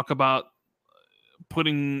they talk about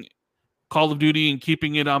putting Call of Duty and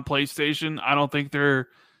keeping it on PlayStation. I don't think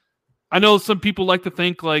I know some people like to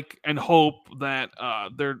think and hope that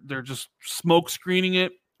they're just smoke screening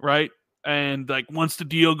it, right? And once the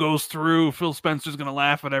deal goes through, Phil Spencer's going to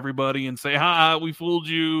laugh at everybody and say, "Ha, we fooled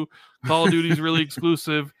you. Call of Duty's really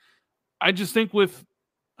exclusive." I just think with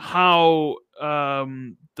how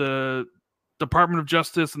the Department of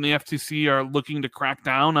Justice and the FTC are looking to crack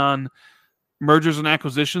down on mergers and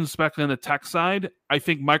acquisitions, especially on the tech side, I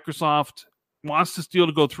think Microsoft wants this deal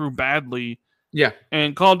to go through badly. Yeah.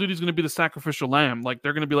 And Call of Duty is going to be the sacrificial lamb.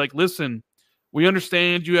 They're going to be like, listen, we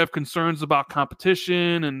understand you have concerns about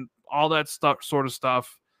competition and all that sort of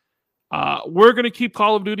stuff. We're going to keep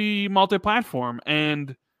Call of Duty multi-platform.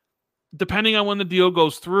 And depending on when the deal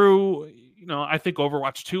goes through, I think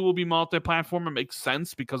Overwatch 2 will be multi-platform. It makes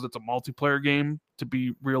sense because it's a multiplayer game, to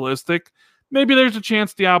be realistic. Maybe there's a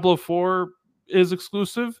chance Diablo 4 is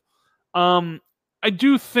exclusive. I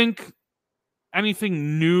do think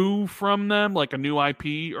anything new from them, like a new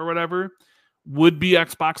IP or whatever, would be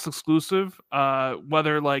Xbox exclusive.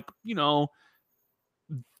 Whether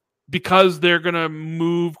because they're going to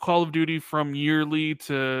move Call of Duty from yearly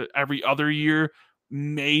to every other year,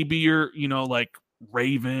 maybe you're,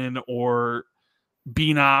 Raven or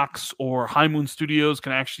Beanox or High Moon Studios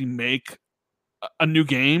can actually make a new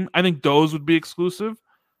game. I think those would be exclusive.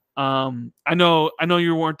 I know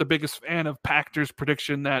you weren't the biggest fan of Pachter's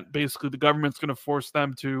prediction that basically the government's going to force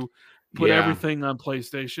them to put everything on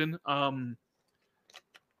PlayStation. I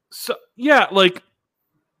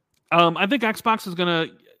think Xbox is going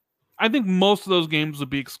to, I think most of those games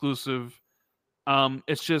would be exclusive.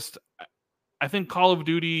 It's just, I think Call of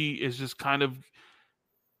Duty is just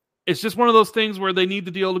it's just one of those things where they need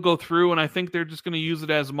the deal to go through, and I think they're just going to use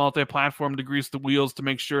it as a multi-platform to grease the wheels to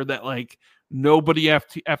make sure that nobody at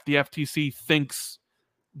the FTC thinks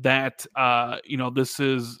that this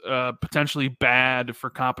is potentially bad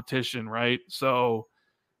for competition, right? So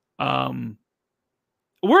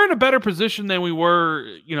we're in a better position than we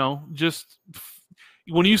were, just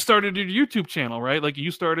when you started your YouTube channel, right?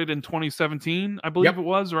 You started in 2017, I believe it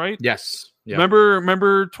was, right? Yes. Yep.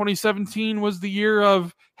 Remember 2017 was the year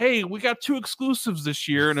of, hey, we got 2 exclusives this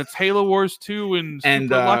year, and it's Halo Wars 2 and Super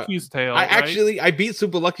Lucky's Tale. I beat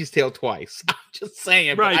Super Lucky's Tale twice. I'm just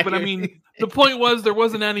saying. Right, but I mean, the point was there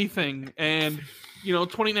wasn't anything, and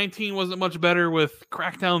 2019 wasn't much better with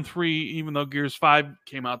Crackdown 3, even though Gears 5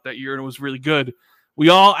 came out that year and it was really good. We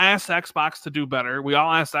all asked Xbox to do better. We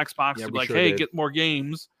all asked Xbox to hey, get more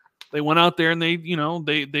games. They went out there and they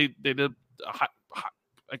did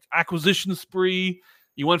like acquisition spree.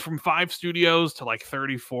 You went from 5 studios to like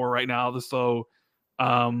 34 right now. So,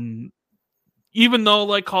 even though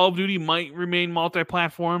like Call of Duty might remain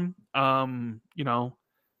multi-platform, I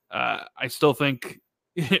still think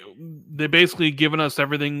they basically given us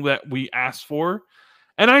everything that we asked for,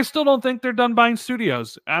 and I still don't think they're done buying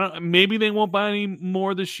studios. Maybe they won't buy any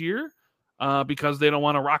more this year because they don't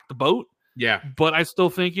want to rock the boat. Yeah, but I still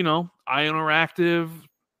think IO Interactive,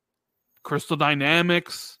 Crystal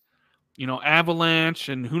Dynamics, Avalanche,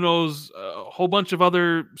 and who knows, a whole bunch of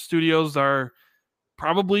other studios are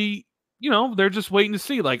probably, they're just waiting to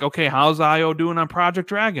see, like, okay, how's IO doing on Project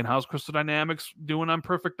Dragon? How's Crystal Dynamics doing on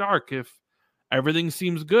Perfect Dark? If everything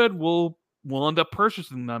seems good, we'll end up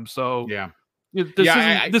purchasing them. So this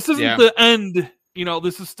isn't the end.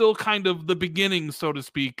 This is still kind of the beginning, so to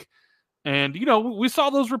speak. And, we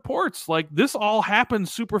saw those reports. Like, this all happened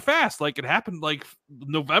super fast. Like, it happened, like,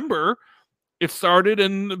 November. It started,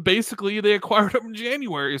 and basically they acquired them in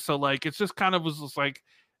January. So, like, it's just kind of was just like,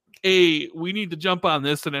 hey, we need to jump on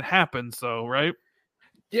this, and it happened. So, right?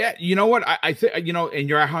 Yeah, you know what? I think, and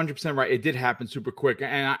you're 100% right. It did happen super quick.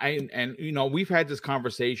 And we've had this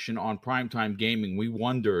conversation on Primetime Gaming. We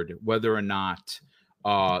wondered whether or not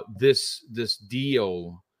this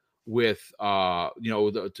deal with to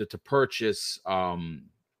purchase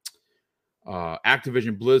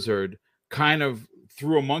Activision Blizzard kind of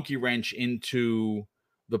threw a monkey wrench into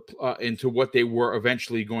what they were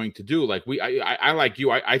eventually going to do. Like I like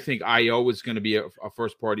you. I think IO is going to be a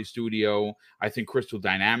first party studio. I think Crystal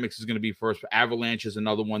Dynamics is going to be first. Avalanche is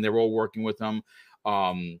another one. They're all working with them.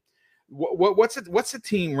 What's the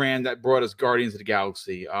team, Rand, that brought us Guardians of the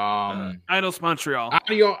Galaxy? Eidos Montreal.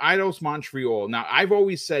 Eidos Montreal. Now, I've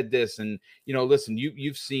always said this, and listen,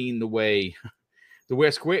 you've seen the way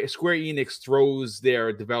Square Enix throws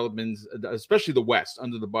their developments, especially the West,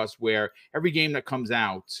 under the bus, where every game that comes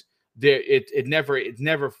out, it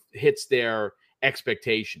never hits their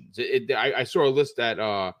expectations. I saw a list that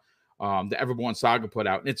the Everborn Saga put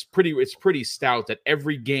out, and it's pretty stout that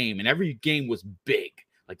every game was big.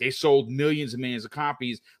 Like, they sold millions and millions of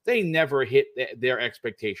copies. They never hit their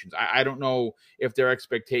expectations. I don't know if their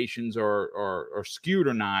expectations are skewed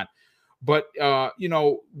or not. But, do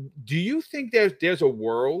you think there's a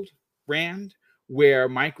world, Rand, where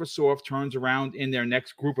Microsoft turns around in their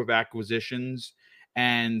next group of acquisitions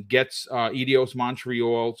and gets Eidos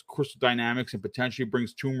Montreal, Crystal Dynamics, and potentially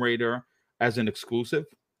brings Tomb Raider as an exclusive?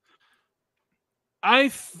 I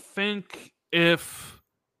think if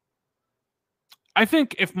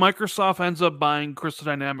Microsoft ends up buying Crystal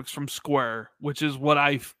Dynamics from Square, which is what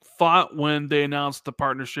I thought when they announced the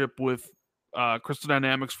partnership with Crystal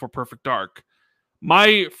Dynamics for Perfect Dark,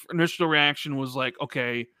 my initial reaction was like,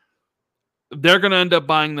 okay, they're going to end up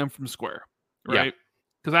buying them from Square, right?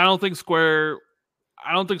 Because I don't think Square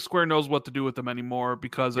knows what to do with them anymore,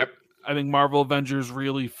 because I think Marvel Avengers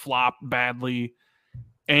really flopped badly.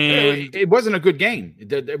 And it wasn't a good game.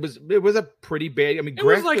 It was a pretty bad. I mean,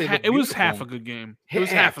 it was half a good game. It was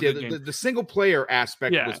half a good game. The single player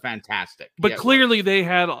aspect was fantastic, but clearly they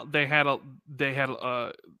had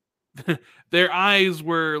their eyes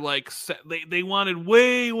were like set. They wanted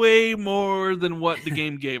way more than what the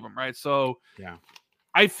game gave them, right? So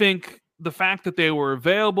I think the fact that they were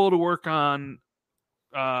available to work on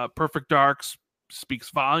Perfect Dark speaks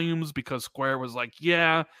volumes, because Square was like,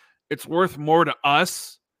 yeah, it's worth more to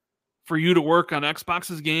us for you to work on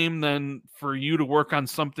Xbox's game than for you to work on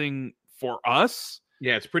something for us.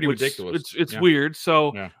 Yeah, it's pretty ridiculous. It's weird.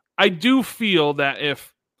 So I do feel that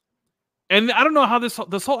and I don't know how this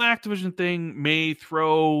whole Activision thing may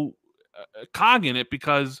throw a cog in it,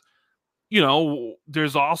 because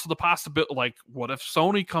there's also the possibility, like, what if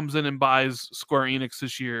Sony comes in and buys Square Enix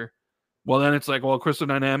this year? Well, then it's like, well, Crystal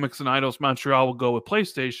Dynamics and Eidos Montreal will go with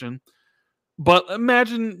PlayStation. But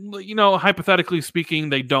imagine, hypothetically speaking,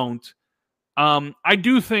 they don't. I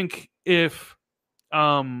do think if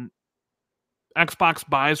Xbox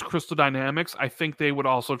buys Crystal Dynamics, I think they would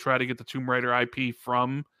also try to get the Tomb Raider IP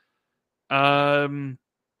from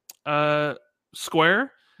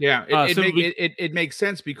Square. Yeah, it makes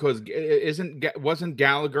sense, because wasn't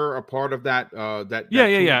Gallagher a part of that?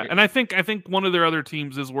 Yeah. And I think one of their other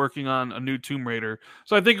teams is working on a new Tomb Raider,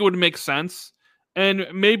 so I think it would make sense. And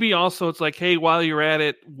maybe also it's like, hey, while you're at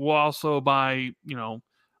it, we'll also buy,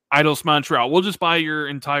 Eidos Montreal. We'll just buy your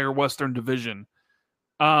entire Western division.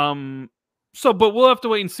 But we'll have to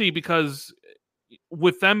wait and see, because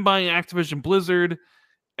with them buying Activision Blizzard,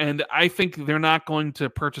 and I think they're not going to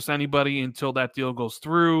purchase anybody until that deal goes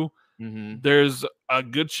through. Mm-hmm. There's a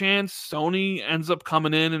good chance Sony ends up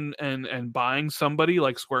coming in and buying somebody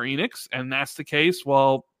like Square Enix, and that's the case.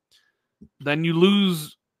 Well, then you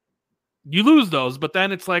lose you lose those, but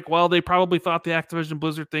then it's like, well, they probably thought the Activision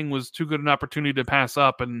Blizzard thing was too good an opportunity to pass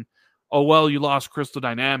up, and oh well, you lost Crystal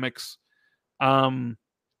Dynamics.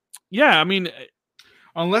 Yeah, I mean,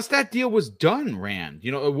 unless that deal was done, Rand.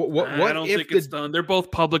 What I don't think it's done. They're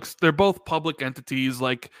both public. They're both public entities.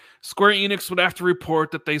 Like Square Enix would have to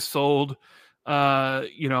report that they sold,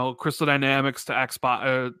 Crystal Dynamics to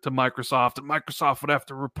Xbox to Microsoft, and Microsoft would have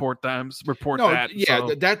to report that. Yeah,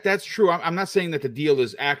 so. That's true. I'm not saying that the deal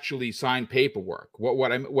is actually signed paperwork.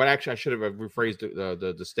 What actually I should have rephrased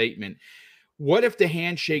the statement. What if the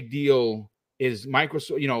handshake deal is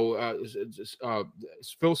Microsoft?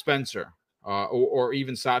 Phil Spencer or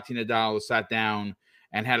even Satya Nadella sat down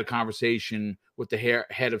and had a conversation with the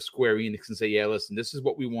head of Square Enix and say, "Yeah, listen, this is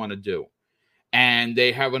what we want to do." And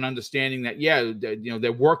they have an understanding that,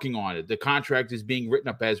 they're working on it. The contract is being written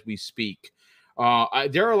up as we speak.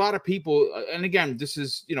 There are a lot of people, and again, this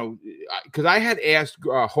is, because I had asked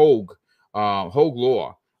Hogue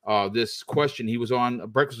Law this question. He was on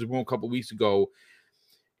Breakfast with Boom a couple of weeks ago.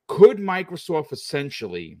 Could Microsoft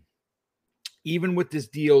essentially, even with this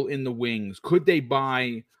deal in the wings, could they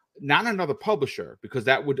buy not another publisher, because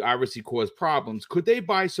that would obviously cause problems? Could they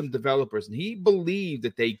buy some developers? And he believed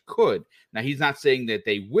that they could. Now, he's not saying that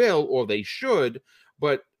they will or they should,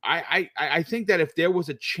 but I think that if there was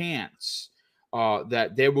a chance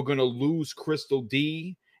that they were going to lose Crystal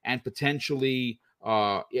D and potentially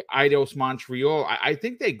Eidos Montreal, I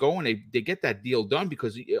think they go and they get that deal done,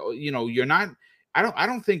 because you're not. I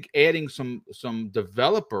don't think adding some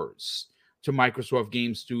developers to Microsoft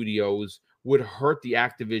Game Studios would hurt the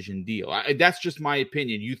Activision deal. That's just my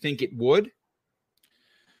opinion. You think it would?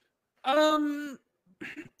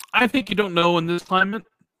 I think you don't know in this climate.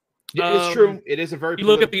 Yeah, it's true. It is a very. You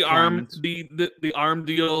look at the ARM, the ARM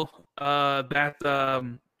deal that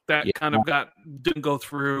kind of didn't go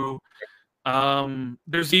through.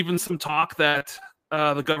 There's even some talk that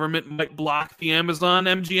the government might block the Amazon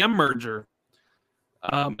MGM merger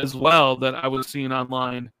as well, that I was seeing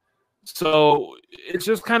online. So it's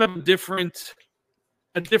just kind of a different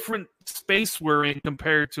space we're in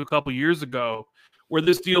compared to a couple years ago, where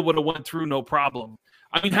this deal would have went through no problem.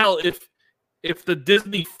 I mean, hell, if the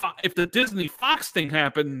Disney Fox thing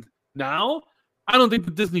happened now, I don't think the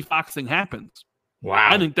Disney Fox thing happens. Wow.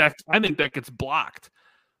 I think that gets blocked.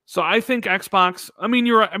 So I think Xbox. I mean,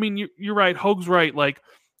 you're right. I mean, you're right. Hogue's right. Like,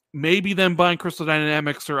 maybe them buying Crystal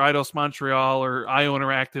Dynamics or Eidos Montreal or IO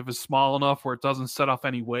Interactive is small enough where it doesn't set off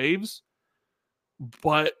any waves.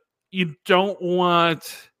 But you don't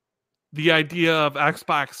want the idea of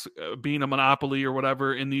Xbox being a monopoly or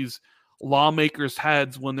whatever in these lawmakers'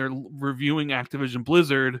 heads when they're reviewing Activision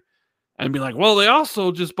Blizzard and be like, well, they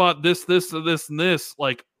also just bought this, and this.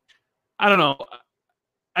 Like, I don't know.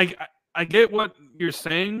 I get what you're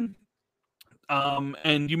saying.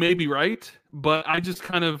 And you may be right, but I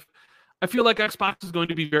feel like Xbox is going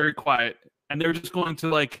to be very quiet, and they're just going to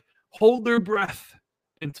like hold their breath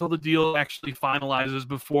until the deal actually finalizes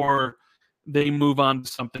before they move on to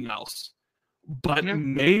something else. But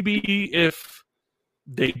maybe if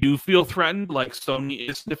they do feel threatened, like Sony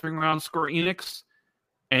is sniffing around Square Enix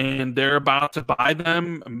and they're about to buy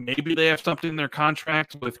them, maybe they have something in their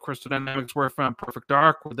contract with Crystal Dynamics working on Perfect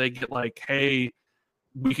Dark where they get like, hey,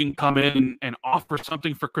 we can come in and offer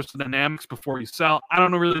something for Crystal Dynamics before you sell. I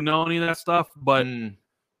don't really know any of that stuff, but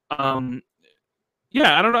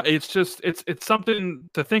yeah, I don't know. It's just it's something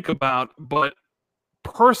to think about. But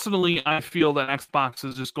personally, I feel that Xbox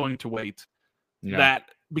is just going to wait. Yeah. That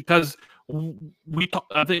because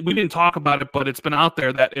I think we didn't talk about it, but it's been out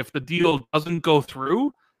there that if the deal doesn't go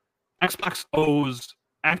through, Xbox owes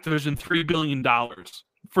Activision $3 billion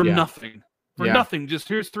for nothing. Nothing. Just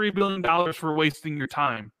here's $3 billion for wasting your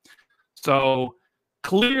time. So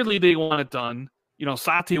clearly they want it done.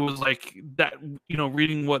 Satya was like that,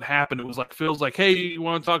 reading what happened. It was like, Phil's like, hey, you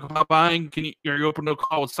want to talk about buying? Are you open to a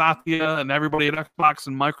call with Satya? And everybody at Xbox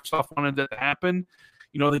and Microsoft wanted that to happen.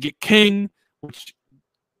 They get King, which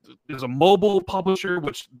is a mobile publisher,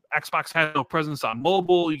 which Xbox has no presence on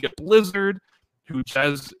mobile. You get Blizzard, who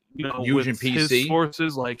says, using PC. His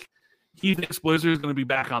sources, like, he thinks Blizzard is going to be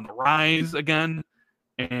back on the rise again,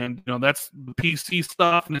 and that's the PC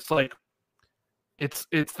stuff. And it's like, it's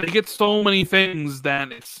they get so many things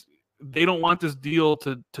that they don't want this deal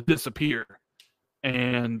to disappear,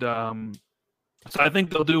 and so I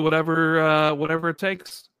think they'll do whatever it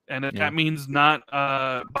takes, and if that means not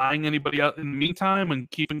buying anybody out in the meantime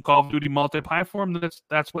and keeping Call of Duty multi-platform, then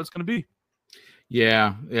that's what it's going to be.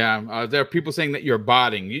 Yeah. There are people saying that you're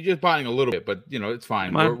botting. You're just botting a little bit, but it's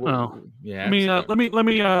fine. Yeah. Let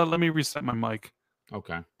me reset my mic.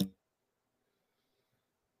 Okay.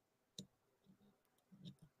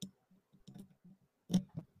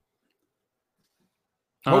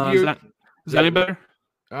 Hope Is that any better?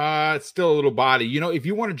 It's still a little body. If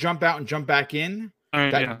you want to jump out and jump back in,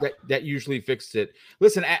 Right, that usually fixes it.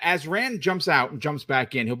 Listen, as Rand jumps out and jumps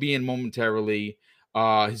back in, he'll be in momentarily.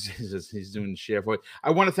 He's doing the share voice.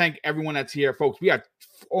 I want to thank everyone that's here, folks. We got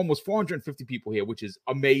almost 450 people here, which is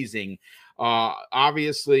amazing.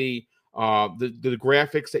 Obviously, the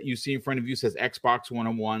graphics that you see in front of you says Xbox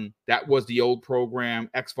 101. That was the old program.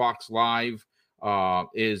 Xbox Live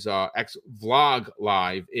is X Vlog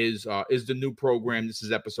Live is the new program. This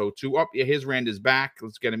is episode 2. Here's Rand is back.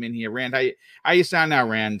 Let's get him in here. Rand, how you sound now,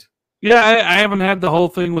 Rand? Yeah, I haven't had the whole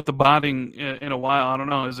thing with the botting in a while. I don't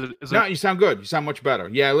know. Is it? No, you sound good. You sound much better.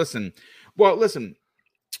 Yeah, listen. We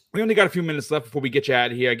only got a few minutes left before we get you out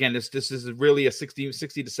of here. Again, this is really a 60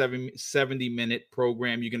 to 70 minute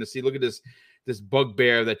program. You're going to see. Look at this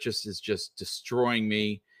bugbear that is just destroying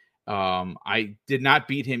me. I did not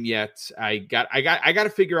beat him yet. I got to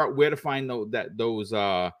figure out where to find that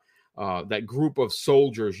group of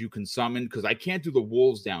soldiers you can summon, because I can't do the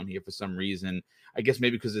wolves down here for some reason. I guess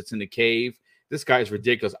maybe because it's in the cave. This guy's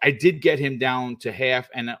ridiculous. I did get him down to half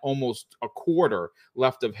and almost a quarter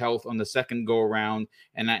left of health on the second go around,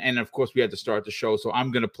 and of course we had to start the show, so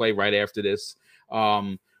I'm gonna play right after this.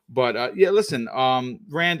 But listen,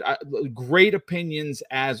 Rand, great opinions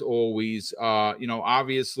as always.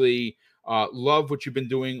 Obviously, love what you've been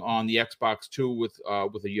doing on the Xbox 2 with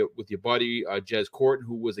your buddy Jez Corton,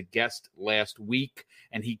 who was a guest last week,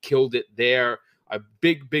 and he killed it there. A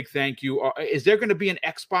big thank you. Is there going to be an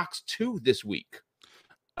Xbox 2 this week?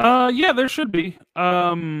 Yeah, there should be.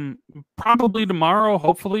 Probably tomorrow.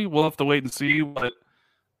 Hopefully, we'll have to wait and see what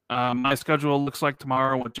my schedule looks like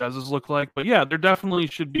tomorrow, what Jez's look like. But yeah, there definitely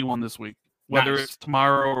should be one this week. Whether it's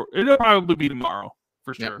tomorrow, or it'll probably be tomorrow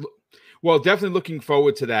for sure. Yeah. Well, definitely looking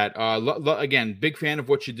forward to that. Again, big fan of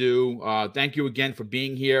what you do. Thank you again for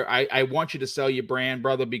being here. I want you to sell your brand,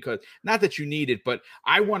 brother, because not that you need it, but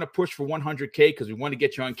I want to push for 100K because we want to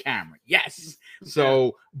get you on camera. Yes.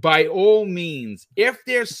 So by all means, if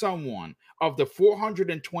there's someone of the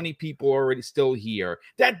 420 people already still here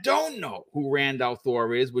that don't know who Rand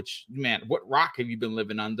al'Thor is, which, man, what rock have you been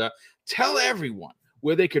living under? Tell everyone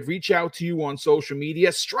where they could reach out to you on social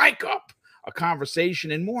media, strike up a conversation,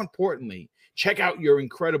 and more importantly, check out your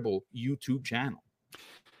incredible YouTube channel.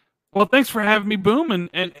 Well, thanks for having me, Boom. And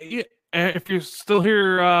if you're still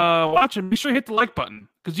here watching, be sure to hit the like button,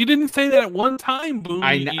 because you didn't say that at one time, Boom.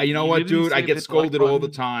 You know what, dude? I get scolded all the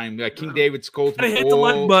time. King David scolds me all hit the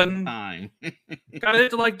like button. Time. Gotta hit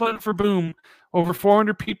the like button for Boom. Over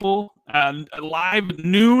 400 people live at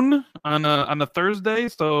noon on a Thursday.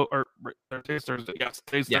 Today's Thursday. Yes,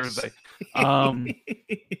 today's Thursday.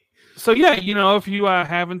 So yeah, if you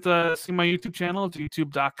haven't seen my YouTube channel, it's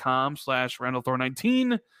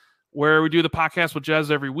youtube.com/RandalThor19, where we do the podcast with Jez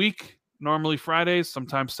every week, normally Fridays,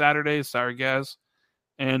 sometimes Saturdays. Sorry, guys.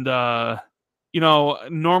 And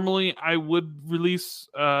normally I would release.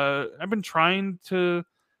 I've been trying to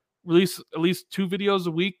release at least 2 videos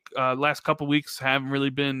a week. Last couple weeks haven't really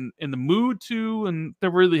been in the mood to, and there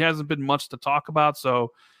really hasn't been much to talk about.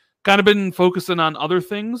 So kind of been focusing on other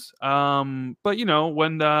things. But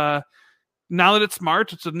when now that it's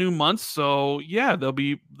March, it's a new month. So yeah, there'll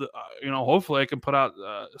be, hopefully I can put out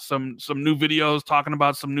some new videos talking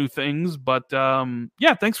about some new things. But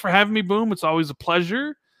yeah, thanks for having me, Boom. It's always a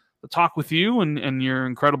pleasure to talk with you and your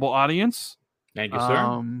incredible audience. Thank you,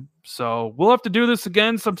 sir. So we'll have to do this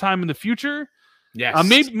again sometime in the future. Yes.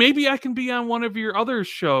 Maybe I can be on one of your other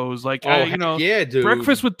shows. Like, yeah, dude.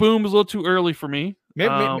 Breakfast with Boom is a little too early for me.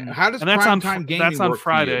 How does Primetime Gaming That's on work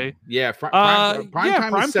Friday. Yeah,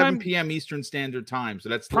 Primetime is 7 p.m. Eastern Standard Time. So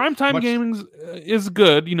that's Primetime Gaming is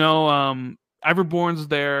good. Everborn's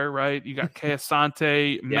there, right? You got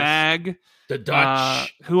Asante, yes. Mag, the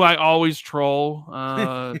Dutch, who I always troll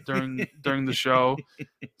during the show.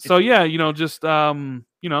 So yeah, just sometime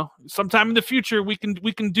in the future we can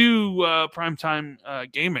do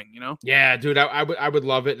primetime gaming. Yeah, dude, I would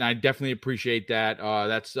love it, and I definitely appreciate that.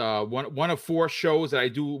 That's one of 4 shows that I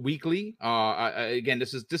do weekly. Again,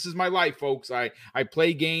 this is my life, folks. I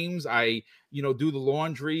play games. I do the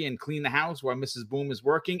laundry and clean the house while Mrs. Boom is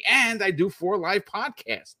working, and I do 4 live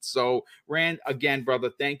podcasts. So, Rand, again,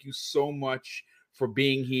 brother, thank you so much for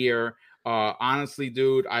being here. Honestly,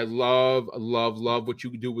 dude, I love what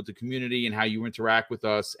you do with the community and how you interact with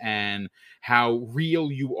us and how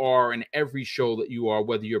real you are in every show that you are,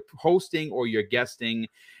 whether you're hosting or you're guesting.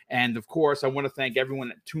 And of course, I want to thank everyone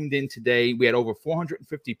that tuned in today. We had over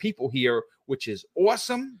 450 people here, which is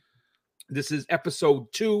awesome. This is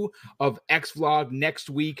episode 2 of X Vlog. Next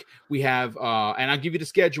week we have, and I'll give you the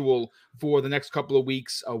schedule for the next couple of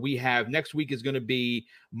weeks. We have next week is going to be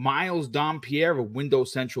Miles Dompierre of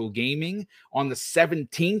Windows Central Gaming. On the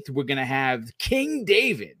 17th, we're going to have King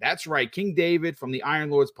David. That's right, King David from the Iron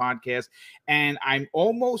Lords podcast. And I'm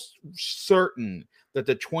almost certain that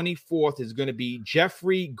the 24th is going to be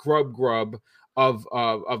Jeffrey Grubb of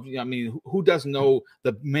I mean, who doesn't know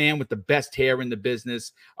the man with the best hair in the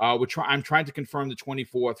business? I'm trying to confirm the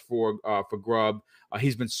 24th for Grubb.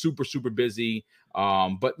 He's been super busy.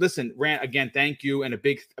 But listen, Rand, again, thank you, and a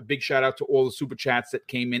big shout out to all the super chats that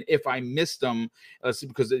came in. If I missed them,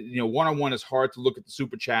 because one-on-one is hard to look at the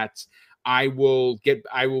super chats. I will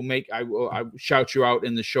shout you out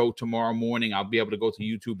in the show tomorrow morning. I'll be able to go to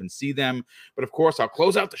YouTube and see them. But of course, I'll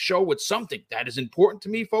close out the show with something that is important to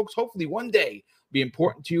me, folks. Hopefully one day be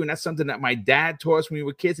important to you. And that's something that my dad taught us when we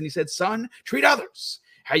were kids. And he said, son, treat others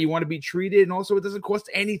how you want to be treated. And also, it doesn't cost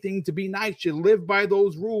anything to be nice. You live by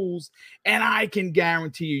those rules. And I can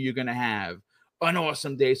guarantee you're going to have an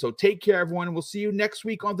awesome day. So take care, everyone. And we'll see you next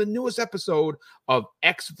week on the newest episode of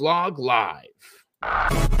X Vlog Live.